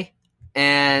Saturday,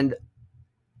 and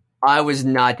I was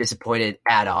not disappointed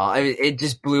at all. It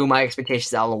just blew my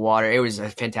expectations out of the water. It was a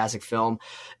fantastic film.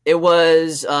 It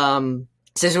was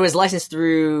since it was licensed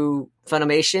through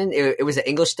Funimation, it was an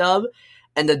English dub,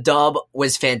 and the dub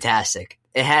was fantastic.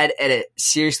 It had a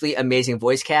seriously amazing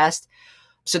voice cast.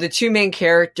 So the two main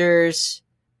characters,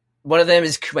 one of them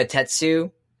is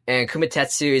Kumatetsu, and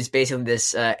Kumatetsu is basically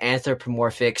this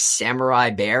anthropomorphic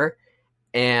samurai bear,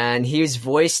 and he was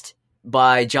voiced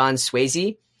by John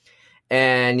Swasey,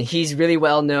 and he's really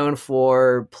well known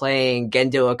for playing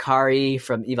Gendo Ikari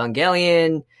from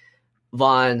Evangelion,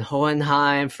 Von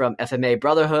Hohenheim from FMA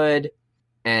Brotherhood,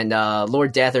 and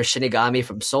Lord Death or Shinigami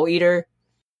from Soul Eater.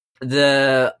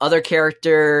 The other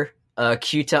character,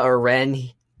 Kyuta or Ren,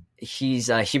 he's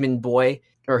a human boy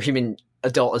or human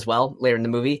adult as well later in the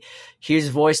movie. He was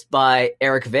voiced by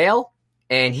Eric Vale,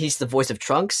 and he's the voice of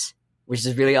Trunks, which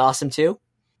is really awesome too.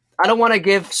 I don't want to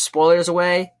give spoilers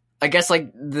away. I guess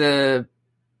like the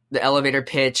elevator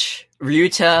pitch,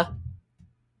 Ryuta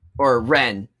or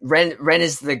Ren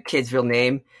is the kid's real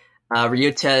name.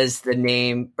 Ryuta is the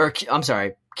name, or I'm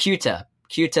sorry, Kyuta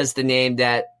is the name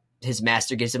that his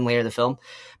master gives him later in the film.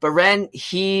 But Ren,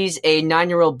 he's a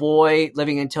 9-year-old boy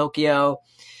living in Tokyo,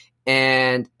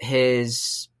 and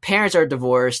his parents are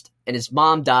divorced, and his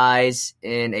mom dies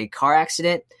in a car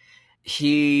accident.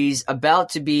 He's about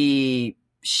to be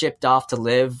shipped off to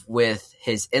live with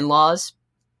his in-laws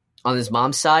on his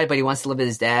mom's side, but he wants to live with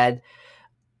his dad.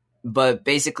 but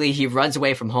basically he runs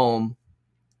away from home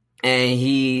and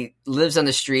he lives on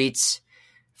the streets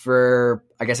for,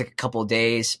 I guess, like a couple of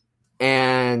days.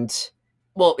 And,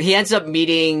 well, he ends up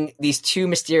meeting these two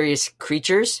mysterious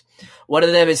creatures. One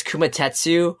of them is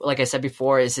Kumatetsu, like I said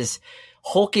before, is this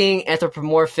hulking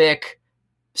anthropomorphic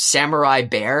samurai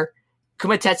bear.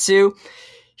 Kumatetsu,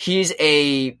 he's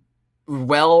a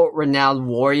well-renowned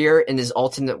warrior in this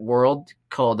alternate world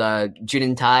called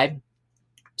Junin Tai.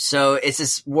 So it's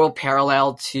this world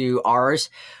parallel to ours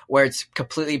where it's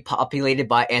completely populated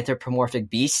by anthropomorphic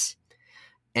beasts.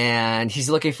 And he's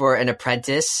looking for an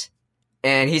apprentice.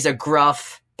 And he's a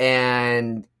gruff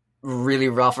and really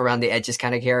rough around the edges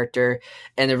kind of character.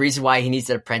 And the reason why he needs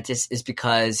an apprentice is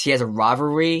because he has a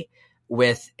rivalry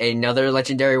with another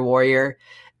legendary warrior.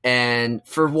 And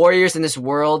for warriors in this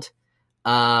world,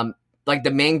 like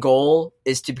the main goal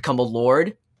is to become a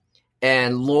lord.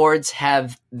 And lords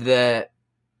have the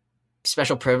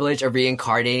special privilege of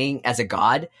reincarnating as a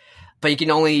god, but you can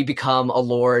only become a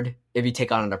lord if you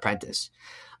take on an apprentice.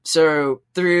 So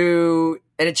through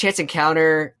a chance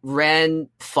encounter, Ren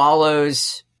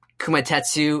follows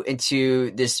Kumatetsu into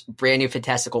this brand new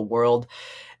fantastical world,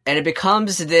 and it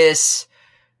becomes this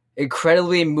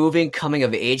incredibly moving coming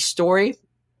of age story,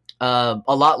 a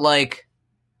lot like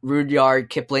Rudyard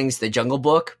Kipling's The Jungle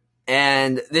Book.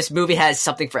 And this movie has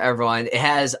something for everyone. It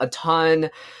has a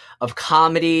ton of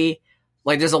comedy.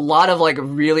 Like, there's a lot of, like,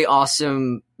 really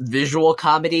awesome visual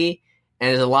comedy, and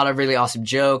there's a lot of really awesome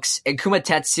jokes. And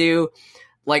Kumatetsu,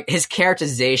 like, his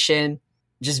characterization,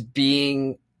 just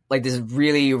being, like, this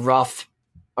really rough,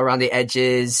 around the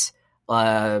edges,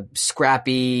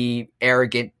 scrappy,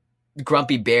 arrogant,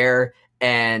 grumpy bear,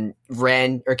 and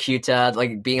Ren, or Kyuta,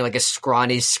 like, being, like, a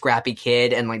scrawny, scrappy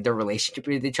kid, and, like, their relationship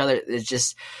with each other,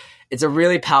 it's a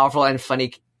really powerful and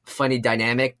funny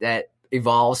dynamic that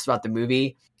evolves throughout the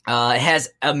movie. It has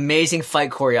amazing fight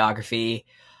choreography.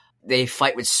 They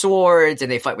fight with swords and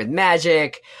they fight with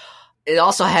magic. It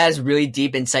also has really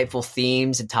deep, insightful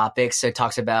themes and topics. So it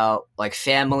talks about like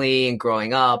family and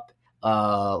growing up,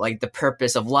 like the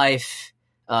purpose of life,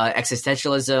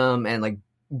 existentialism, and like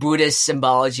Buddhist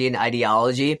symbology and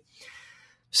ideology.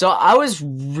 So I was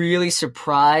really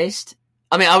surprised.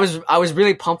 I mean, I was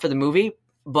really pumped for the movie,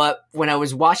 but when I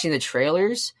was watching the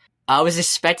trailers, I was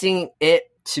expecting it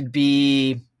to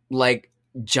be like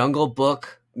Jungle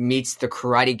Book meets The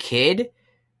Karate Kid,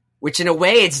 which in a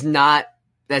way that's not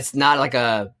like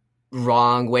a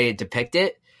wrong way to depict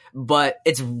it, but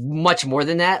it's much more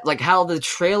than that. Like how the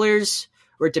trailers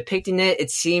were depicting it,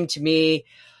 it seemed to me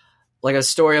like a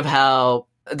story of how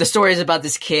the story is about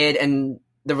this kid and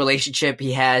the relationship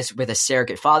he has with a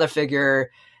surrogate father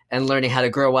figure and learning how to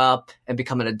grow up and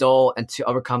become an adult and to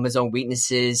overcome his own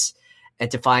weaknesses and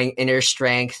to find inner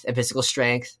strength and physical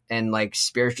strength and like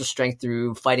spiritual strength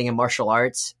through fighting and martial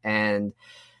arts. And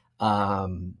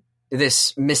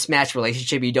this mismatched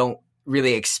relationship you don't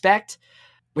really expect,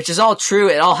 which is all true.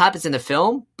 It all happens in the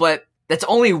film, but that's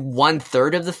only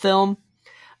 1/3 of the film.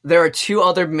 There are two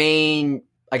other main,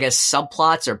 I guess,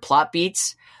 subplots or plot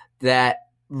beats that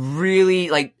really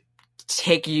like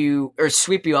take you or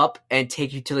sweep you up and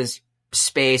take you to this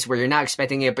space where you're not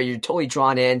expecting it, but you're totally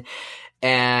drawn in.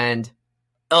 And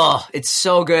oh, it's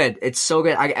so good. It's so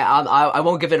good. I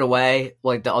won't give it away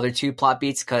like the other two plot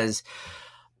beats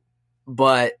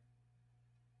but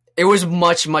it was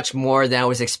much, much more than I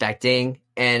was expecting.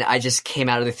 And I just came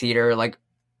out of the theater like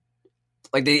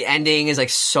the ending is like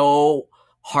so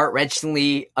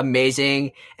heart-wrenchingly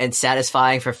amazing and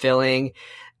satisfying, fulfilling.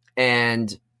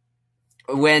 And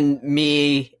when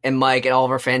me and Mike and all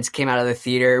of our friends came out of the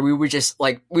theater, we were just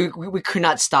like, we could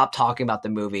not stop talking about the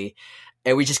movie.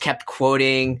 And we just kept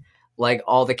quoting like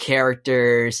all the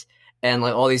characters and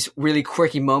like all these really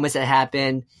quirky moments that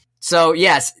happen. So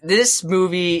yes, this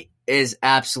movie is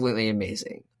absolutely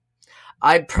amazing.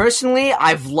 I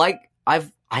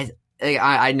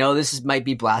know this might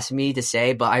be blasphemy to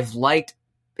say, but I've liked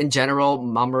in general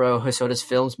Mamoru Hosoda's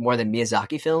films more than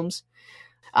Miyazaki films.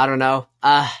 I don't know.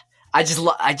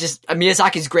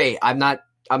 Miyazaki's great. I'm not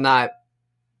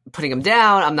putting him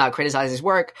down. I'm not criticizing his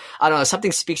work. I don't know.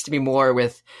 Something speaks to me more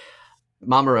with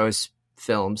Mamoru's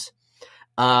films.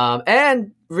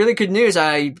 And really good news.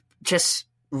 I just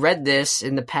read this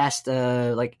in the past,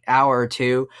 like hour or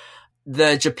two.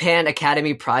 The Japan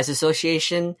Academy Prize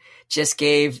Association just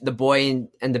gave The Boy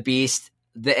and the Beast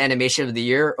the Animation of the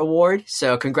Year award.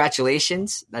 So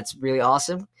congratulations. That's really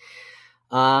awesome.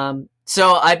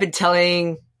 So I've been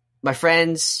telling my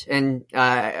friends, and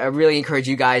I really encourage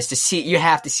you guys to see. You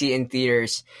have to see it in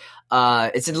theaters.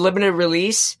 It's a limited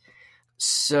release,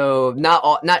 so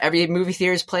not every movie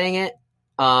theater is playing it.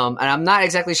 And I'm not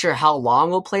exactly sure how long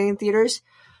we'll play in theaters.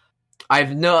 I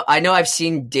know I've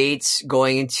seen dates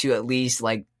going into at least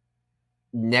like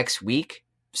next week.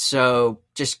 So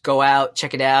just go out,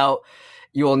 check it out.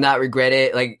 You will not regret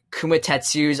it. Like Kuma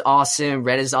Tetsu is awesome.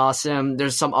 Red is awesome.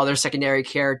 There's some other secondary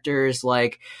characters.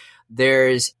 Like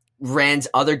there's Ren's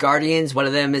other guardians. One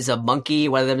of them is a monkey.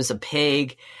 One of them is a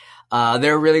pig.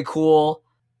 They're really cool.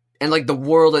 And like the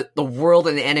world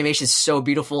and the animation is so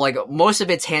beautiful. Like most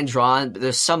of it's hand drawn, but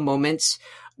there's some moments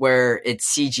where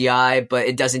it's CGI, but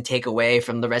it doesn't take away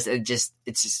from the rest. It's just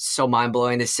so mind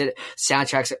blowing. The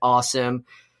soundtrack's awesome.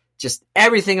 Just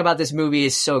everything about this movie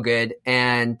is so good.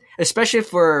 And especially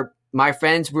for my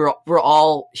friends, we're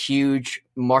all huge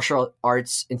martial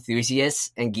arts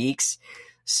enthusiasts and geeks.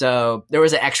 So there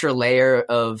was an extra layer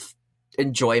of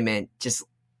enjoyment just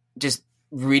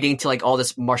reading to like all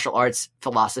this martial arts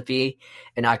philosophy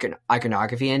and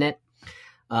iconography in it.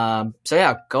 So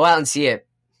yeah, go out and see it.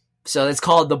 So it's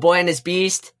called The Boy and His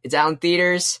Beast. It's out in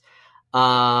theaters.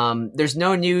 There's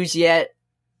no news yet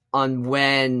on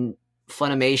when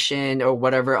Funimation or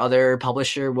whatever other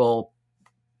publisher will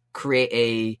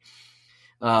create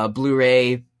a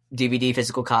Blu-ray, DVD,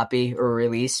 physical copy or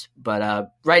release.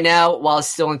 But right now, while it's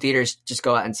still in theaters, just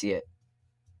go out and see it.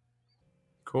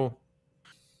 Cool.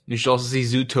 You should also see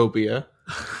Zootopia.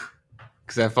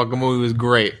 Because that fucking movie was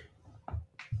great.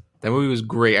 That movie was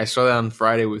great. I saw that on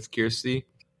Friday with Kirsty.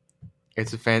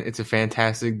 It's a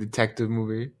fantastic detective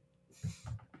movie.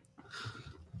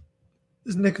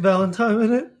 Is Nick Valentine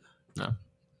in it? No.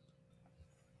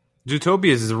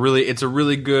 Zootopia is a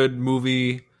really good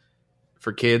movie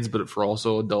for kids, but for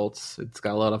also adults. It's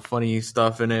got a lot of funny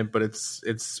stuff in it, but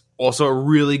it's also a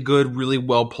really good, really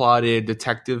well plotted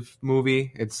detective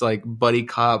movie. It's like buddy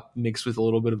cop mixed with a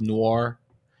little bit of noir,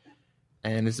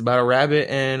 and it's about a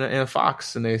rabbit and a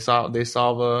fox, and they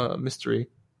solve a mystery,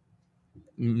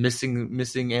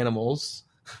 missing animals,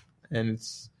 and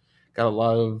it's got a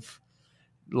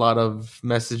lot of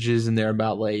messages in there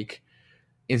about like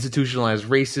institutionalized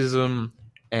racism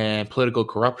and political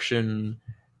corruption.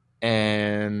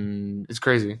 And it's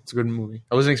crazy. It's a good movie.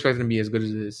 I wasn't expecting it to be as good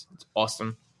as it is. It's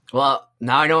awesome. Well,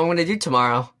 now I know what I'm going to do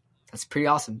tomorrow. That's pretty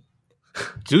awesome.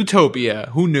 Zootopia.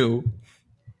 Who knew?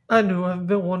 I knew. I've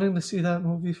been wanting to see that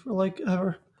movie for like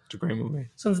ever. It's a great movie.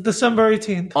 Since December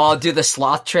 18th. Oh, dude, the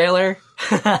sloth trailer?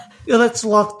 Yeah, that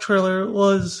sloth trailer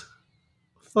was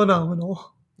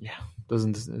phenomenal. Yeah.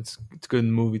 It's good in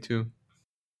the movie too.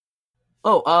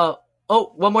 One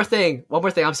more thing.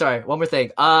 I'm sorry. One more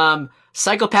thing.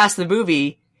 Psycho Pass the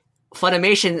movie,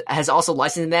 Funimation has also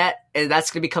licensed that, and that's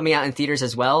going to be coming out in theaters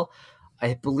as well.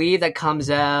 I believe that comes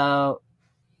out,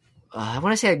 I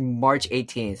want to say like March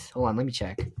 18th. Hold on, let me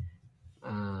check.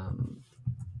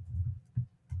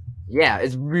 Yeah,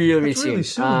 it's really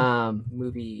soon.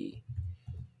 Movie,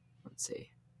 let's see.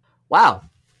 Wow.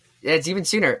 Yeah, it's even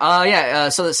sooner.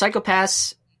 So the Psycho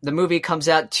Pass, the movie comes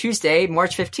out Tuesday,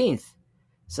 March 15th.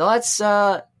 So that's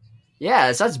that's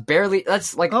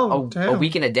like a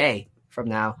week and a day from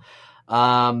now.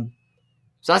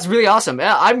 So that's really awesome.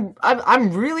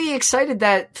 I'm really excited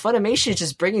that Funimation is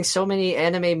just bringing so many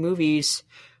anime movies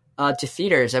to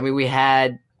theaters. I mean,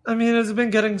 it's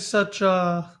been getting such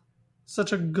a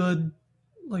good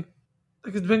like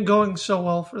it's been going so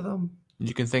well for them.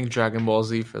 You can thank Dragon Ball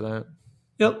Z for that.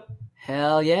 Yep.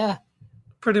 Hell yeah.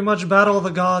 Pretty much Battle of the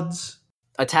Gods.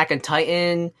 Attack on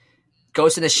Titan,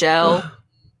 Ghost in the Shell,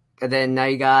 and then now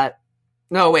you got...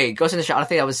 No, wait, Ghost in the Shell, I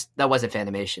think that wasn't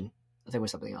Funimation. I think it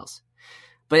was something else.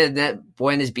 But then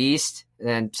Boy and His Beast, and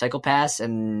then Psycho Pass,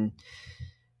 and...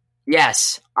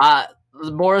 Yes,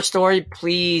 more story,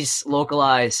 please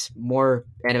localize more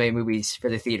anime movies for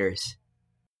the theaters.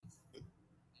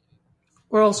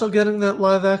 We're also getting that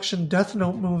live-action Death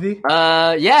Note movie.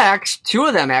 Two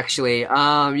of them, actually.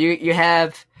 You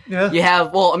have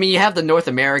the North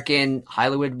American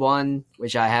Hollywood one,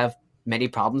 which I have many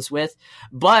problems with.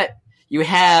 But you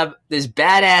have this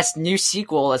badass new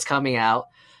sequel that's coming out.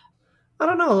 I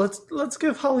don't know. Let's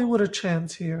give Hollywood a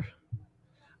chance here.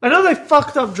 I know they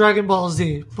fucked up Dragon Ball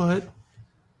Z, but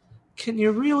can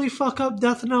you really fuck up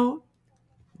Death Note?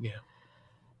 Yeah.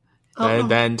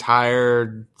 That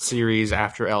entire series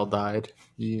after L died.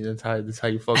 Yeah, that's how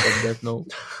you fuck up Death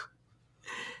Note.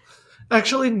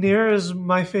 Actually, Nier is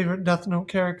my favorite Death Note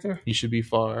character. You should be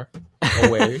far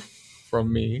away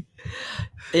from me.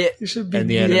 You should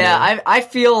be. I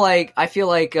feel like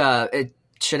it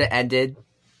should have ended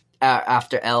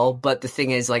after L, but the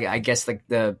thing is, like, I guess like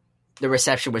the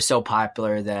reception was so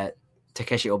popular that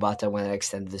Takeshi Obata wanted to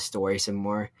extend the story some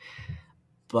more.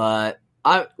 But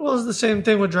I, Well, it's the same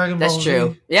thing with Dragon Ball that's Z.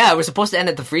 true. Yeah, it was supposed to end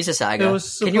at the Frieza saga. It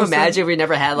was Can you supposed to- imagine if we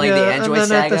never had like the Android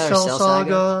and then saga at the or Cell Cell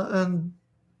saga? and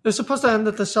it was supposed to end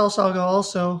at the Cell saga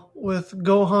also, with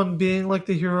Gohan being like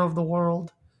the hero of the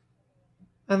world.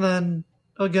 And then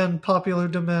again, popular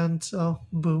demand. So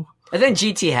boo. And then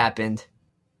GT happened.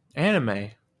 Anime.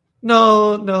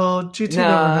 No, GT No.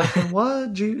 never happened.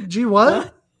 What? G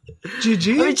what?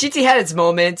 GG? I mean, GT had its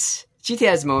moments. GT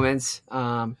has moments.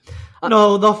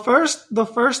 No, the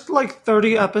first like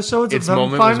 30 episodes Its of them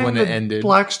moment was finding when the it ended.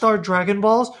 Black Star Dragon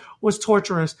Balls was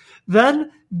torturous.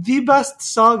 Then the best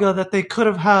saga that they could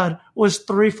have had was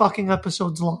 3 fucking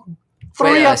episodes long.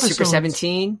 3 Wait, episodes. Super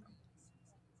 17?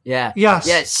 Yeah. Yes.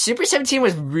 Yeah, Super 17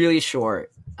 was really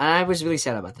short. I was really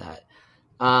sad about that.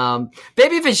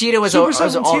 Baby Vegeta was Super was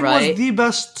 17 all right. was the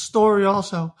best story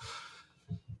also.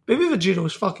 Baby Vegeta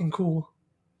was fucking cool.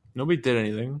 Nobody did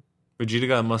anything. Vegeta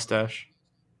got a mustache.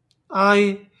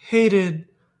 I hated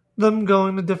them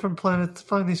going to different planets to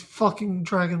find these fucking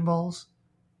Dragon Balls.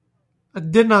 I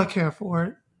did not care for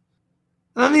it.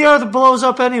 And then the Earth blows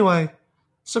up anyway.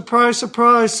 Surprise,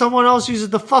 surprise, someone else uses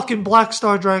the fucking Black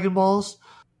Star Dragon Balls.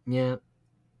 Yeah.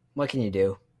 What can you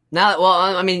do? Now, well,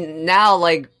 I mean, now,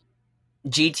 like,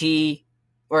 GT,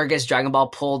 or I guess Dragon Ball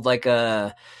pulled, like,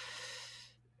 a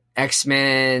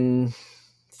X-Men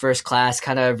First Class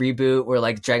kind of reboot where,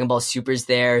 like, Dragon Ball Super's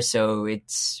there, so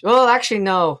it's... Well, actually,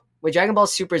 no. With Dragon Ball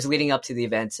Super's leading up to the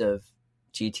events of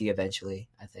GT eventually,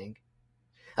 I think.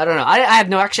 I don't know. I have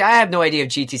no idea if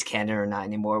GT's canon or not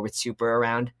anymore with Super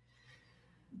around.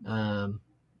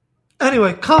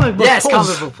 Anyway, comic book Yes, pulls.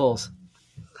 comic book pulls.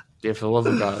 Yeah, for the love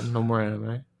of God, no more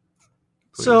anime.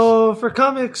 Please. So for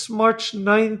comics, March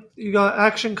 9th, you got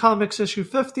Action Comics issue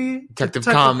 50, Detective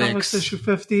Comics. issue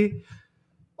 50,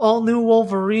 All New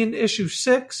Wolverine issue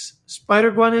 6,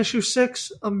 Spider-Gwen issue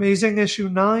 6, Amazing issue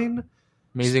 9,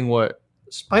 Amazing what?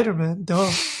 Spider-Man,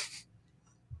 duh.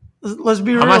 Let's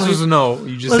be real How am I here. supposed to know?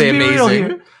 You just Let's say be real amazing.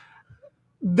 here.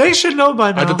 They should know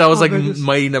by now. I thought that was how like big this-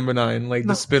 Mighty Number 9, like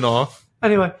No. the spin-off.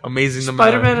 Anyway, Amazing Number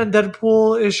Spider-Man 9. and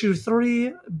Deadpool issue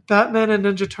 3, Batman and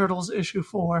Ninja Turtles issue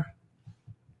 4.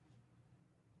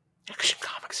 Action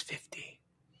Comics 50.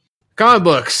 Comic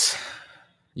books.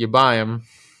 You buy them.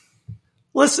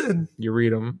 Listen, You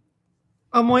read them.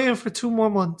 I'm waiting for 2 more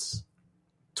months.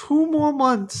 2 more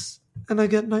months, and I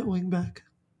get Nightwing back.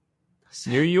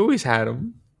 You always had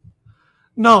them.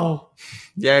 No.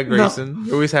 Yeah, Grayson.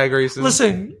 You always had Grayson.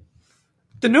 Listen,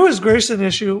 the newest Grayson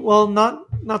issue, well,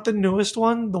 not the newest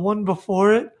one, the one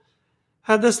before it,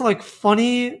 had this like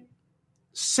funny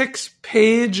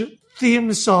 6-page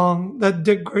theme song that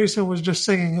Dick Grayson was just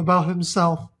singing about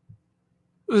himself.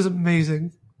 It was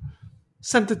amazing.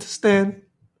 Sent it to Stan.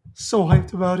 So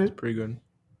hyped about it. Pretty good.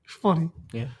 Funny.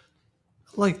 Yeah.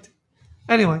 Liked it.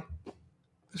 Anyway,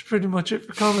 that's pretty much it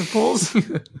for comic polls.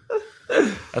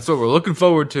 That's what we're looking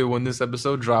forward to when this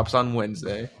episode drops on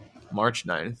Wednesday, March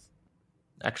 9th.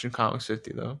 Action Comics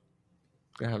 50, though.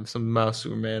 Gonna have some about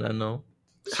Superman, I know.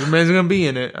 Superman's gonna be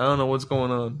in it. I don't know what's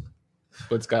going on.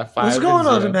 But it's got 5 What's going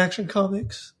on in that? Action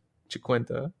Comics?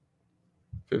 Chiquenta.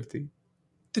 50.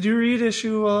 Did you read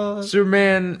issue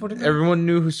Superman, 49? everyone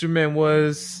knew who Superman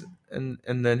was, and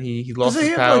then he lost does he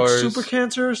his have powers. like super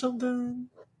cancer or something?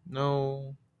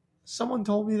 No. Someone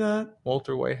told me that.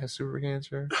 Walter White has super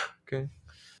cancer. Okay.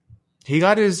 He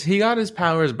got his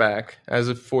powers back as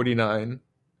of 49,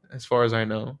 as far as I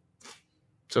know.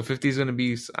 So 50 is gonna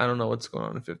be, I don't know what's going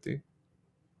on in 50.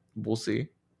 We'll see.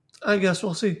 I guess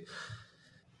we'll see.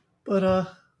 But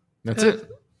That's yeah, it.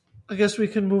 I guess we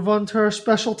can move on to our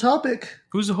special topic.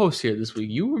 Who's the host here this week?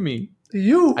 You or me?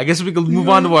 You. I guess we can move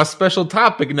on to our special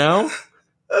topic now.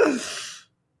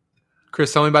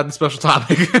 Chris, tell me about the special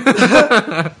topic.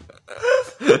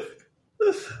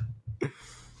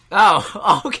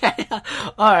 Oh, okay.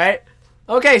 All right.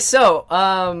 Okay, so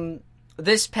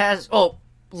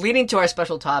leading to our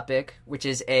special topic, which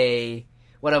is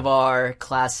one of our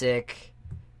classic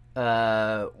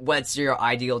what's your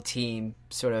ideal team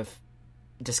sort of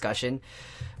discussion.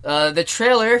 The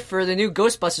trailer for the new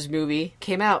Ghostbusters movie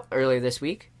came out earlier this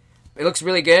week. It looks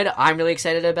really good. I'm really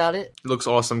excited about it. Looks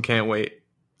awesome. Can't wait.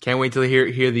 Can't wait to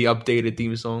hear the updated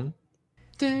theme song.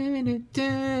 There you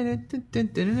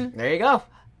go.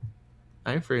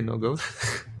 I ain't afraid of no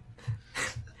ghosts.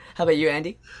 How about you,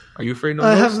 Andy? Are you afraid of no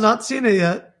I ghosts? have not seen it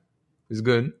yet. It's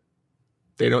good.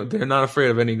 They're not afraid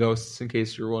of any ghosts, in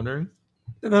case you're wondering.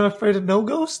 They're not afraid of no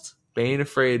ghosts? They ain't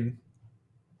afraid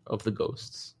of the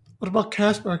ghosts. What about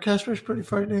Casper? Casper's pretty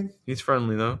frightening. He's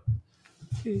friendly though.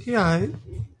 Yeah.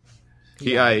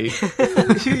 Yeah.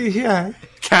 Yeah.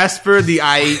 Casper the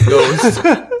I ghost.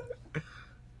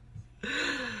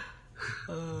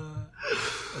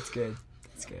 good.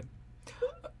 That's good.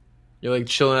 You're like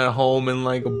chilling at home and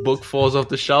like a book falls off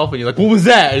the shelf and you're like, what was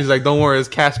that? And he's like, don't worry, it's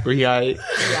Casper. He aight.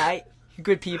 Yeah,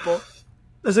 good people.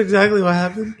 That's exactly what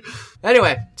happened.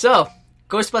 Anyway, so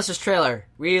Ghostbusters trailer.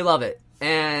 We love it.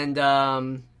 And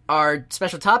our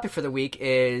special topic for the week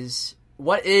is,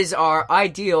 what is our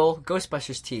ideal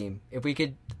Ghostbusters team if we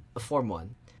could form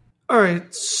one? All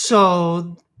right,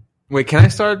 so Wait, can I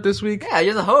start this week? Yeah,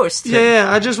 you're the host. yeah,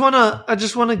 I just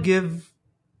wanna give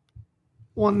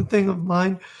one thing of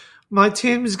mine. My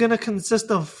team is gonna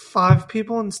consist of 5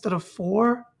 people instead of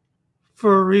 4,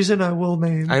 for a reason I will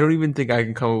name. I don't even think I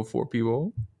can come up with 4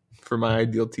 people for my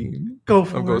ideal team. Go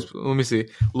for it. Let me see.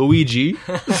 Luigi.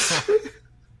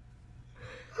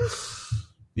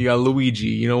 You got Luigi.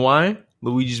 You know why?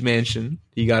 Luigi's Mansion.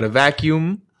 He got a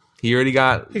vacuum. He already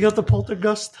got. He got the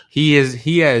poltergust. He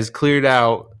has cleared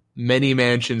out many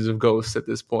mansions of ghosts at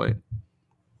this point.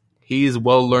 He is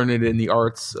well learned in the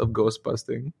arts of ghost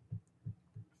busting.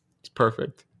 It's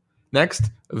perfect. Next,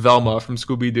 Velma from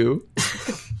Scooby Doo.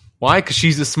 Why? Because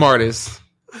she's the smartest,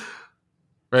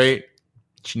 right?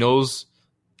 She knows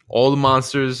all the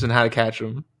monsters and how to catch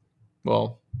them.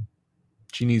 Well,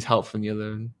 she needs help from the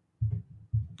other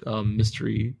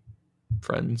mystery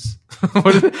friends.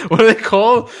 what are they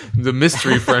called? The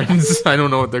mystery friends. I don't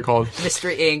know what they're called.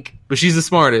 Mystery Inc. But she's the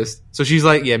smartest. So she's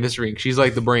like, yeah, Mystery Inc. She's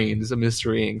like the brains of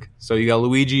Mystery Inc. So you got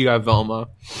Luigi, you got Velma.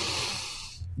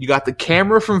 You got the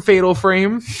camera from Fatal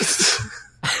Frame.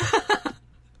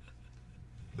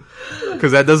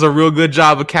 Because that does a real good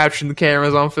job of capturing the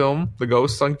cameras on film, the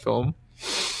ghosts on film.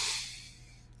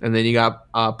 And then you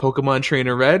got Pokemon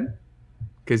Trainer Red,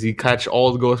 because he catch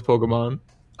all the ghost Pokemon.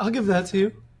 I'll give that to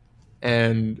you.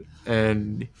 And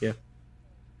yeah.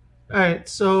 All right,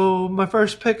 so my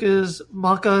first pick is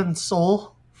Maka and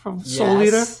Soul from Soul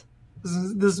Eater.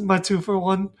 This is my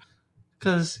 2-for-1,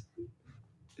 because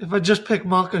if I just pick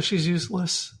Maka, she's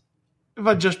useless. If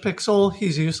I just pick Soul,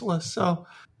 he's useless. So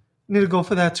I need to go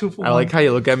for that 2-for-1. I like how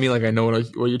you look at me like I know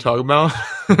what you're talking about.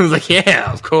 I was like,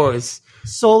 yeah, of course.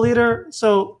 Soul Eater.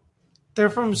 So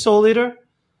they're from Soul Eater,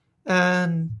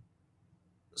 and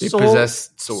They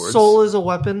possess swords. Soul is a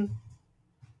weapon,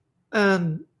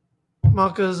 and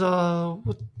Maka's a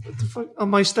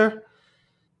Meister.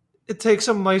 It takes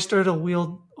a Meister to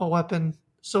wield a weapon.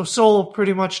 So Soul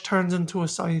pretty much turns into a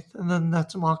scythe, and then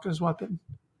that's Maka's weapon.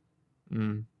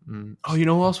 Oh, you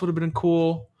know who else would have been a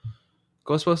cool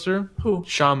Ghostbuster? Who?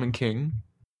 Shaman King.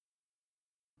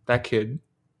 That kid.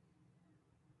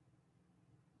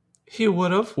 He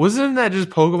would have. Wasn't that just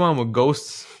Pokemon with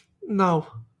ghosts? No.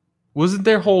 Wasn't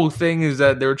their whole thing is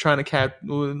that they were trying to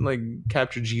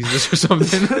capture Jesus or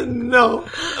something? No.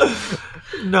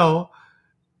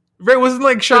 Right? Wasn't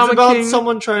like Shaman It's about King?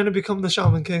 someone trying to become the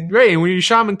Shaman King. Right? And when you're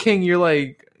Shaman King, you're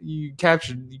like you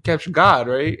capture God,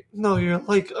 right? No, you're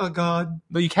like a god.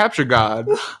 No, you capture God,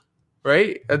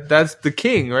 right? That's the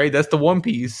king, right? That's the One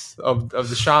Piece of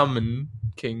the Shaman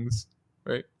Kings,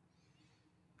 right?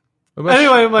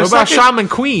 What about Shaman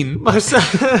Queen? My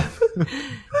second,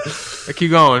 I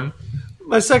keep going.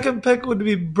 my second pick would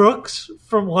be Brooks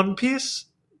from One Piece,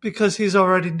 because he's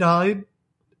already died,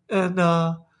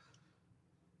 and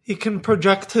he can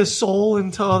project his soul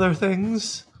into other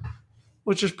things,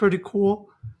 which is pretty cool.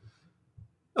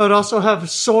 I would also have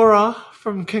Sora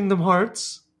from Kingdom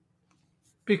Hearts,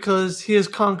 because he has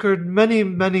conquered many,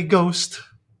 many ghosts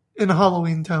in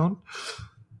Halloween Town.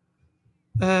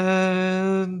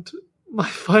 And my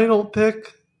final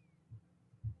pick,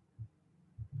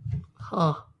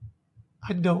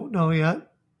 I don't know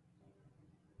yet.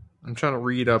 I'm trying to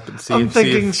read up and see. I'm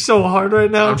thinking so hard right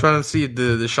now. I'm trying to see if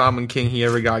the Shaman King he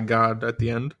ever got God at the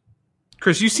end.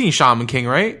 Chris, you've seen Shaman King,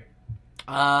 right?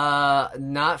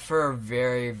 Not for a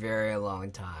very, very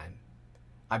long time.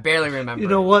 I barely remember. You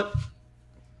know what?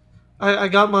 I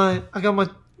got my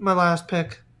last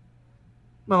pick.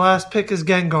 My last pick is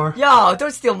Gengar. Yo,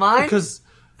 don't steal mine.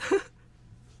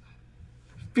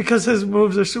 Because his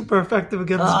moves are super effective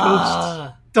against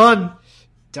ghosts. Done.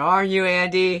 Darn you,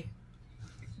 Andy.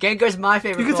 Gengar's my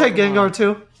favorite. You can take Pokemon. Gengar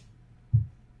too.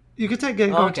 You could take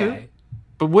Gengar too.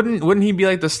 But wouldn't he be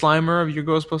like the Slimer of your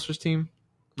Ghostbusters team?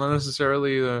 Not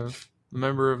necessarily the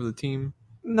member of the team.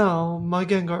 No, my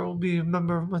Gengar will be a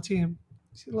member of my team.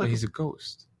 But he's a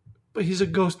ghost. But he's a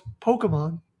ghost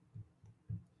Pokemon.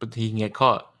 But he can get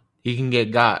caught. He can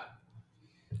get got.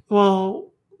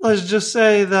 Well, let's just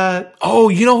say that. Oh,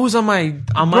 you know who's on my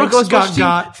Brooks Ghostbusters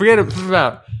got team? Forget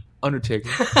about Undertaker.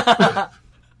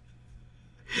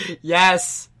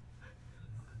 Yes.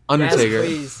 Undertaker. Yes,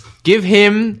 please. Give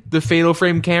him the Fatal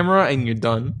Frame camera and you're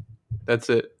done. That's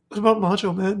it. What about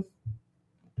Macho Man?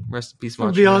 Rest in peace, From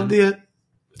Macho Beyond Man.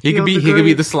 He You could know, be the he could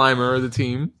be great- the Slimer of the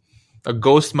team, a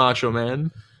ghost Macho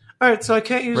Man. All right, so I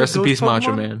can't use Rest a in ghost peace,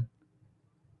 Macho Pokemon? Man.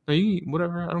 No, you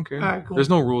whatever. I don't care. Alright, cool. There's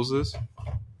no rules. To this.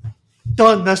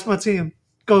 Done. That's my team.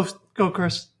 Go,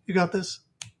 Chris. You got this.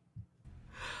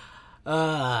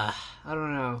 I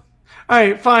don't know. All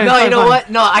right, fine. No, fine, you know fine. what?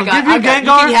 No, I'll give you I got. You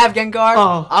Gengar. can have Gengar.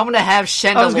 Oh. I'm gonna have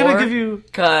Chandelure. I was gonna give you.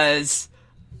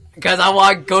 because I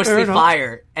want Fair Ghostly enough.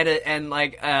 Fire and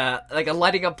like a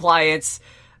lighting appliance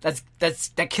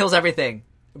that kills everything.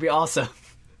 It'd be awesome.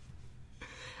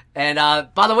 And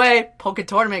by the way, Pokken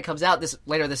Tournament comes out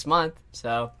later this month,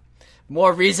 so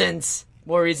more reasons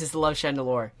to love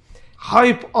Chandelure.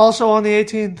 Hype also on the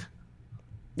 18th.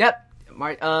 Yep,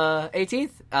 March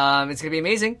 18th. It's gonna be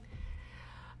amazing.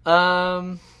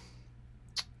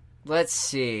 Let's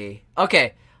see.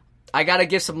 Okay, I gotta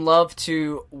give some love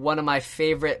to one of my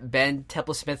favorite Ben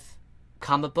Templesmith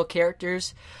comic book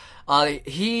characters.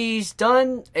 He's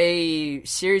done a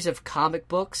series of comic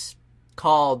books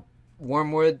called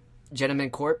Wormwood Gentleman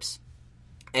Corpse,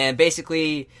 and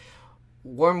basically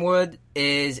Wormwood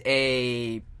is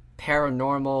a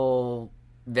paranormal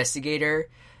investigator,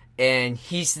 and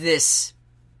he's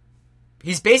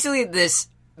basically this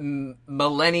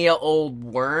millennia old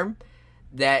worm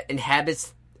that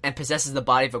inhabits and possesses the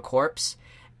body of a corpse,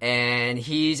 and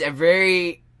he's a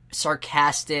very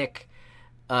sarcastic,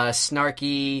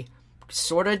 snarky,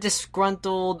 sort of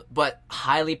disgruntled but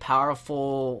highly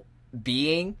powerful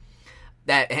being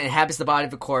that inhabits the body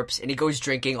of a corpse, and he goes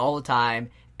drinking all the time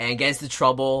and gets into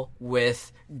trouble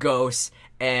with ghosts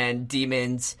and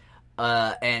demons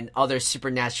and other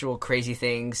supernatural crazy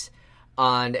things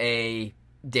on a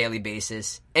daily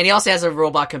basis. And he also has a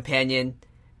robot companion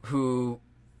who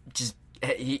just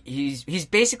he's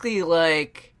basically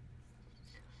like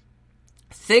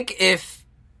think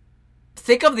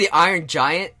of the Iron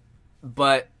Giant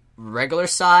but regular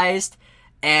sized,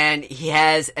 and he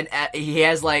has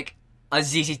like a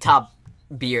ZZ Top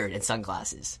beard and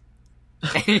sunglasses.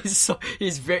 And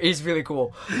he's really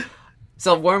cool.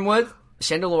 So Wormwood,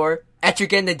 Chandelure,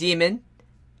 Etrigan the Demon,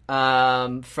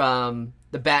 from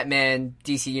the Batman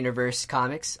DC Universe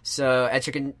comics. So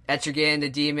Etrigan the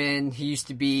Demon, he used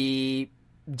to be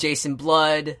Jason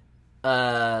Blood,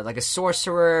 like a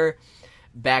sorcerer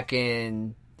back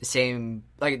in the same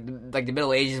like the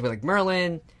Middle Ages with like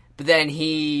Merlin, but then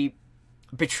he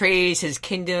betrays his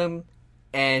kingdom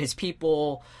and his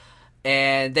people,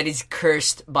 and then he's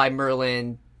cursed by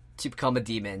Merlin to become a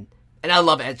demon. And I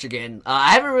love Etrigan.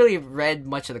 I haven't really read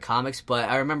much of the comics, but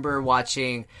I remember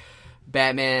watching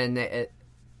Batman.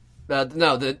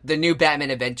 The new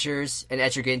Batman Adventures, and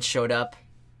Etrigan showed up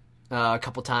a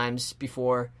couple times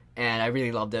before, and I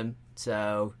really loved him.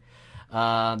 So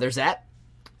there's that.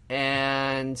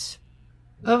 And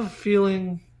I have a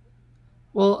feeling.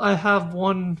 Well, I have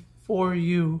one for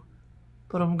you,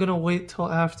 but I'm gonna wait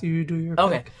till after you do your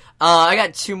okay, pick. I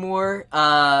got two more.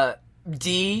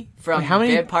 D from How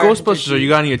many Vampire Ghostbusters Hunter are D. you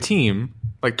got on your team?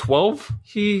 Like 12?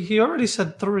 He already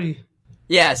said 3.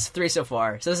 Yes, 3 so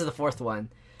far. So this is the 4th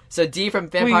one. So D from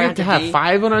Wait, Vampire you have Hunter to have D.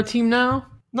 5 on our team now?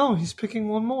 No, he's picking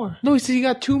one more. No, he said you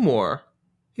got 2 more.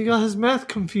 He got his math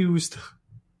confused.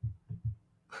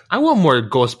 I want more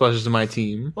Ghostbusters in my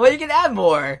team. Well, you can add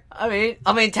more. I mean,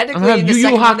 I'm technically gonna in have the Yu Yu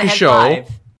second one they had Hakusho. 5.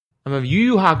 I'm gonna have Yu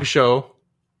Yu Hakusho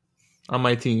on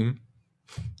my team.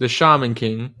 The Shaman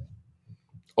King.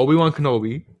 Obi-Wan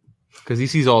Kenobi. Because he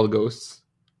sees all the ghosts.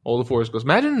 All the Force ghosts.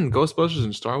 Imagine Ghostbusters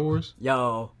in Star Wars.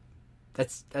 Yo,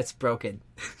 that's broken.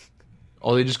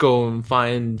 Oh, they just go and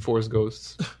find Force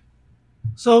ghosts.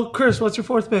 So, Chris, what's your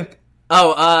 4th pick?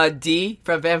 Oh, D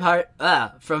from Vampire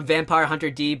Hunter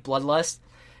D, Bloodlust.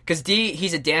 Because D,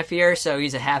 he's a Dhampir, so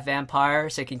he's a half vampire,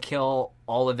 so he can kill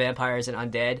all the vampires and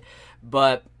undead.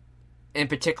 But in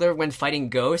particular, when fighting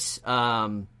ghosts,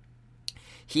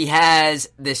 he has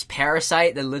this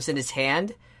parasite that lives in his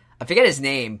hand. I forget his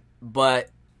name, but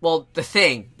well, the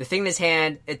thing in his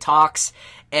hand, it talks,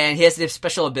 and he has this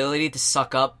special ability to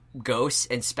suck up ghosts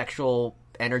and spectral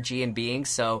energy and beings.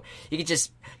 So he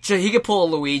could pull a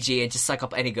Luigi and just suck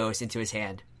up any ghost into his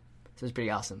hand. So it's pretty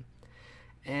awesome.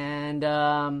 And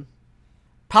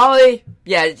probably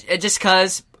just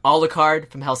because Alucard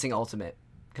from Hellsing Ultimate,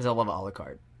 because I love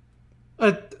Alucard.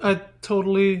 I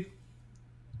totally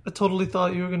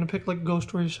thought you were gonna pick like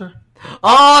Ghost Racer.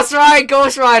 Oh, that's right,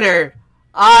 Ghost Rider.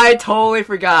 I totally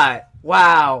forgot.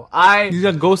 Wow, He's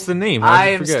got Ghost in the name. How I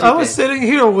did you am forget? I was sitting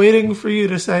here waiting for you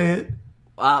to say it.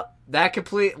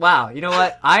 Wow, you know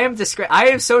what? I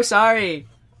am so sorry.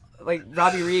 Like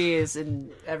Robbie Reeves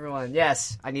and everyone.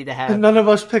 Yes, I need to have. And none of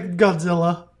us picked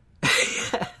Godzilla.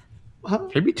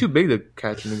 He'd be too big to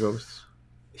catch in the ghosts.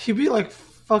 He'd be like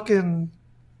fucking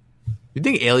You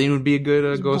think Alien would be a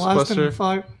good Blasting Ghostbuster?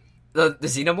 fire. The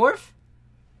xenomorph?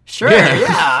 Sure, Yeah.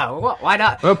 yeah. Why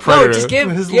not? Well, Predator. No, just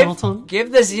With his little tongue.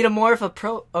 give the xenomorph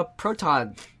a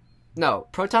proton. No,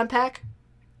 proton pack.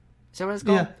 Is that what it's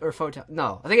called? Yeah. Or photon?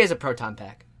 No, I think it's a proton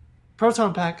pack.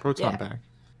 Proton pack. Proton Yeah. pack.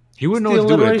 He wouldn't It's know what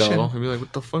to the do with it alliteration. though. He'd be like,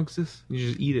 "What the fuck's this?" You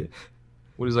just eat it.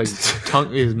 What is like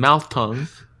tongue? His mouth tongue.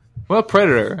 Well,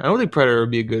 Predator. I don't think Predator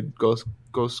would be a good ghost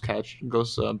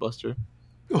buster.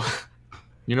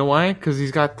 You know why? Because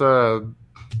he's got the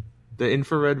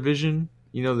infrared vision.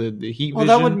 You know the heat Well,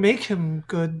 vision. that would make him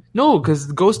good. No, because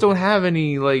the ghosts don't have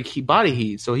any body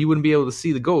heat, so he wouldn't be able to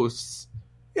see the ghosts.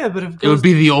 Yeah, but if It would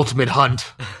be the ultimate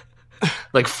hunt.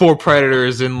 Like 4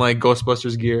 predators in like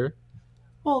Ghostbusters gear.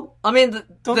 well, I mean,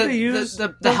 Don't they use- the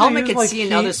don't they helmet use, can like, see in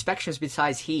heat? other spectrums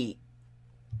besides heat.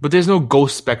 But there's no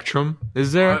ghost spectrum,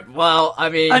 is there? Well, I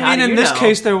mean, how I mean, do in you this know?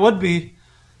 case, there would be.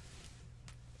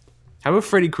 How about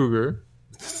Freddy Krueger?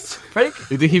 Freddy,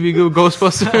 You think he'd be a good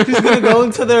Ghostbuster? He's gonna go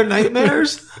into their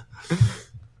nightmares.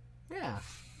 yeah,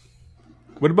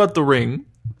 What about The Ring?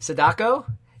 Sadako,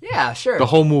 yeah, sure. The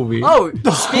whole movie. Oh,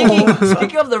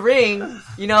 speaking of the Ring,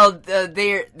 you know,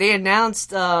 they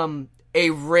announced a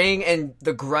Ring and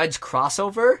the Grudge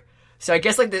crossover. So I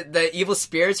guess like the evil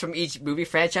spirits from each movie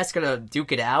franchise gonna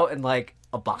duke it out in like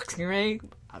a boxing ring.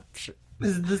 I'm sure,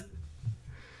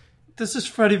 This is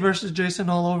Freddy versus Jason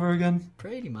all over again.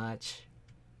 pretty much.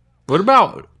 What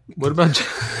about what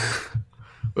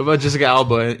about Jessica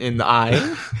Alba in The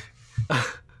Eye?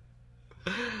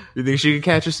 You think she could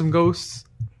catch us some ghosts?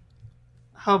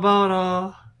 How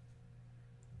about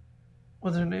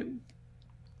what's her name?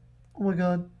 Oh my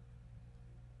god,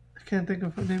 I can't think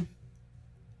of her name.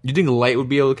 You think Light would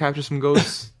be able to capture some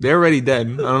ghosts? They're already dead.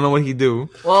 I don't know what he'd do.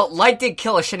 Well, Light did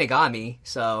kill a Shinigami,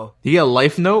 so He got a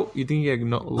life note? You think he had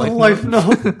no life, Life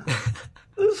note? note.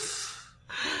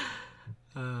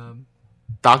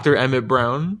 Dr. Emmett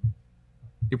Brown?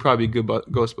 He'd probably be a good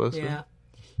Ghostbuster. yeah.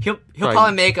 He'll Right.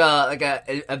 probably make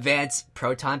a advanced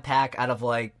proton pack out of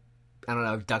like, I don't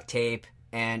know, duct tape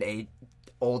and a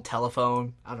old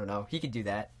telephone. I don't know. He could do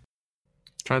that.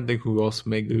 Trying to think who else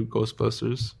make good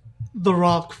Ghostbusters. The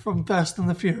Rock from Fast and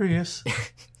the Furious.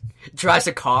 Drives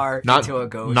a car Not into a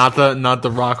ghost. not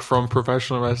the Rock from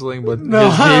professional wrestling, but No.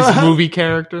 his movie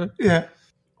character. Yeah,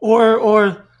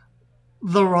 or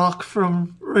The Rock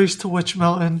from Race to Witch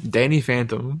Mountain. Danny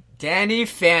Phantom. Danny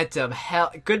Phantom.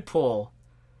 Hell, good pull.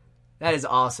 That is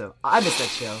awesome. I missed that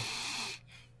show.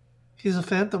 He's a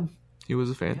phantom. He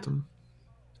was a phantom.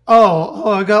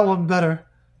 Oh, I got one better.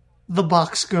 The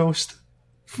Box Ghost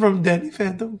from Danny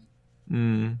Phantom.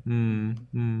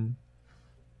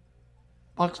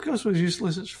 Box Ghost was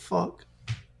useless as fuck.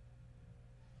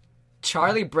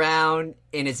 Charlie Brown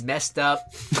in his messed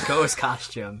up ghost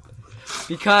costume.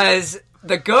 Because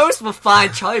the ghost will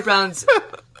find Charlie Brown's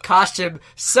costume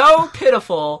so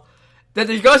pitiful that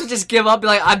the ghost will just give up and be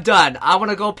like, I'm done. I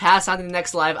want to go pass on to the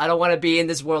next life. I don't want to be in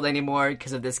this world anymore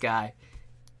because of this guy.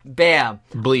 Bam.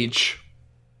 Bleach.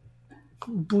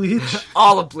 Bleach.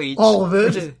 All of Bleach. All of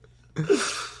it. Which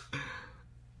is-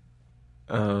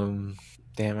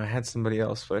 Damn, I had somebody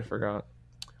else, but I forgot.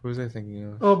 Who was I thinking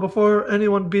of? Oh, before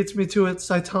anyone beats me to it,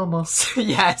 Saitama.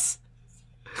 yes.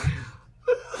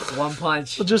 One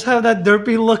punch. So just have that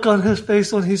derpy look on his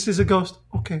face when he sees a ghost.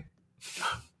 Okay.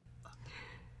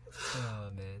 Oh,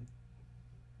 man.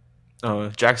 Oh,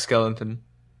 Jack Skellington.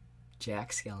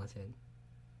 Jack Skeleton.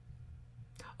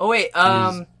 Oh, wait.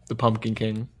 He's the Pumpkin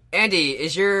King. Andy,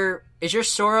 is your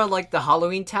Sora like the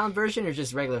Halloween Town version or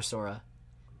just regular Sora?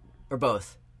 Or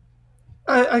both?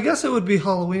 I guess it would be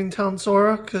Halloween Town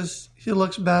Sora because he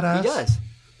looks badass. He does.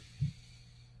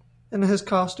 In his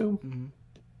costume.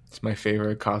 It's my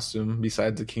favorite costume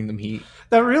besides the Kingdom Heat.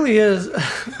 That really is.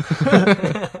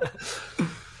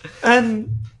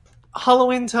 And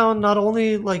Halloween Town not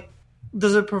only like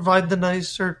does it provide the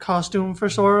nicer costume for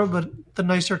Sora, but the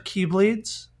nicer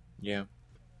Keyblades. Yeah.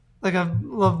 Like I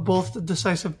love both the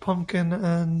Decisive Pumpkin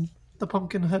and the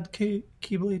Pumpkinhead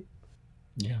Keyblade.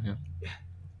 Yeah.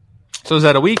 So is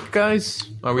that a week, guys?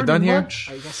 Are we Pretty done here? much.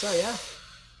 I guess so,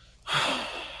 yeah.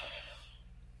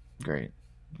 Great.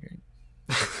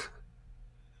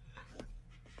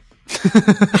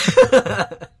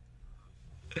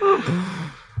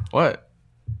 What?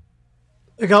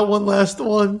 I got one last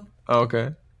one. Oh,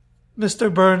 okay.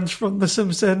 Mr. Burns from The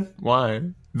Simpsons. Why?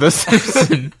 The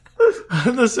Simpson.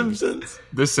 The Simpsons.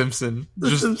 The Simpson.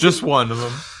 Simpson. Just one of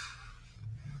them.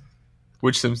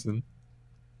 Which Simpson?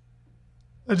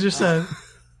 I just said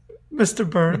Mr.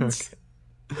 Burns.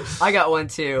 I got one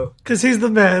too. Because he's the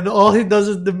man. All he does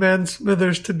is demand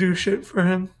Smithers to do shit for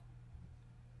him.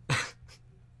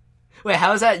 Wait,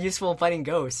 how is that useful in fighting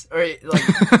ghosts? Or like,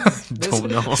 Don't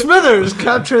know. Smithers,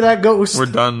 capture that ghost. We're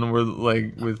done. We're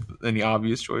like with any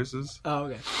obvious choices. Oh,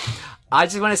 okay. I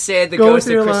just want to say the Go ghosts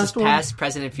with of your Christmas last one. past,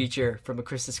 present, and future from A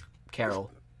Christmas Carol.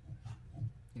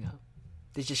 You know,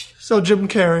 they just So Jim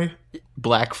Carrey.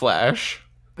 Black Flash.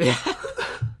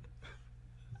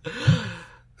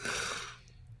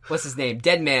 What's his name?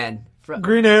 Dead Man.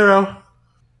 Green Arrow.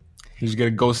 He's got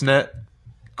a ghost net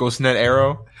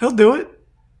arrow. He'll do it.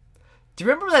 Do you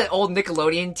remember that old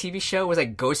Nickelodeon TV show? It was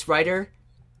like Ghost Rider.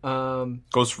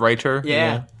 Ghost writer.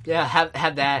 Yeah.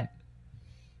 Have that.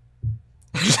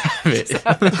 Just have it.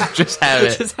 Just have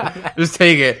it. Just have that. Just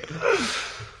take it.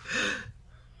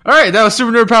 All right, that was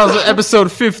Super Nerd Pals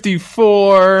episode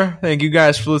 54. Thank you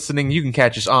guys for listening. You can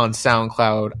catch us on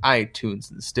SoundCloud,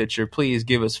 iTunes, and Stitcher. Please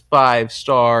give us 5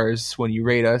 stars when you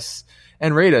rate us.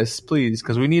 And rate us, please,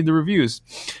 because we need the reviews.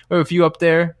 We have a few up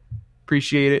there.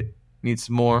 Appreciate it. Need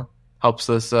some more. Helps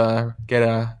us get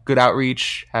a good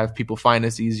outreach, have people find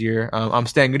us easier. I'm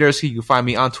Stan Guderski. You can find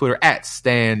me on Twitter at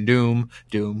StanDoom.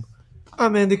 Doom.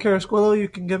 I'm Andy Carasquillo. You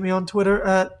can get me on Twitter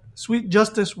at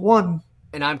SweetJustice1.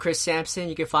 And I'm Chris Sampson.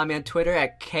 You can find me on Twitter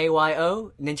at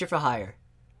KYO Ninja for Hire.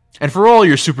 And for all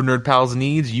your Super Nerd Pals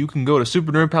needs, you can go to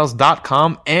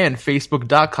supernerdpals.com and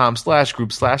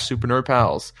facebook.com/group/Super Nerd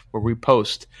Pals, where we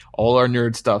post all our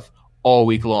nerd stuff all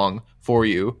week long for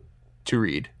you to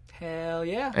read Hell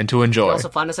yeah. and to You enjoy. can also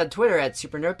find us on Twitter at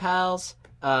Super Nerd Pals,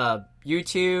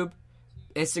 YouTube,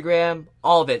 Instagram,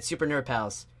 all of it, Super Nerd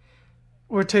Pals.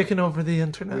 We're taking over the We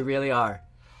internet. really are.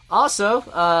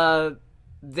 Also,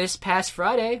 this past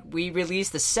Friday, we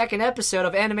released the second episode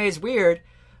of Anime is Weird,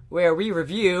 where we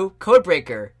review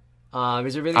Codebreaker. It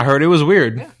was a really I heard it was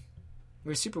weird. Yeah. It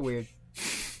was super weird.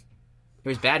 It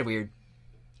was bad weird.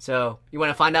 So, you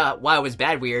want to find out why it was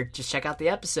bad weird, just check out the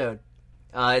episode.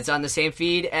 It's on the same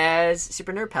feed as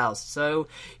Super Nerd Pals. So,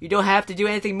 you don't have to do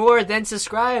anything more than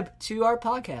subscribe to our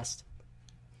podcast.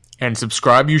 And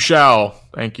subscribe you shall.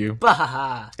 Thank you.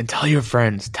 Bahaha. And tell your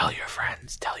friends. Tell your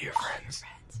friends. Tell your friends.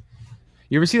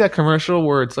 You ever see that commercial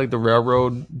where it's like the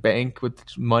railroad bank with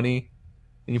money?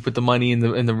 And you put the money in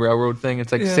the railroad thing.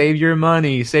 It's like, Yeah. save your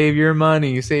money, save your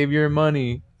money, save your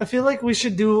money. I feel like we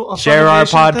should do a Share our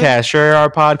Funimation thing, podcast, share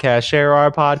our podcast, share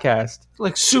our podcast.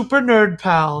 like Super Nerd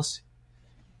Pals.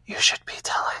 You should be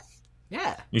telling.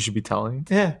 Yeah. You should be telling.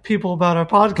 Yeah, people about our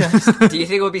podcast. Do you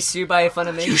think we'll be sued by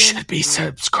Funimation? You should be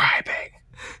subscribing.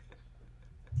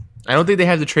 I don't think they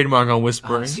have the trademark on Oh,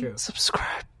 whispering. that's true.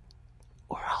 Subscribe,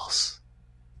 or else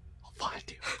I'll find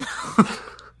you.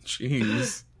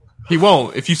 Jeez. He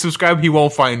won't. If you subscribe, he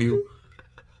won't find you.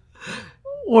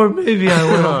 Or maybe I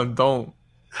will.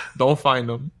 Don't find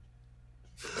him.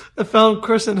 I found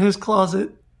Chris in his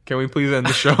closet. Can we please end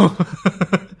the show?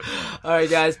 All right,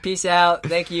 guys. Peace out.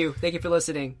 Thank you. Thank you for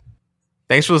listening.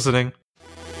 Thanks for listening.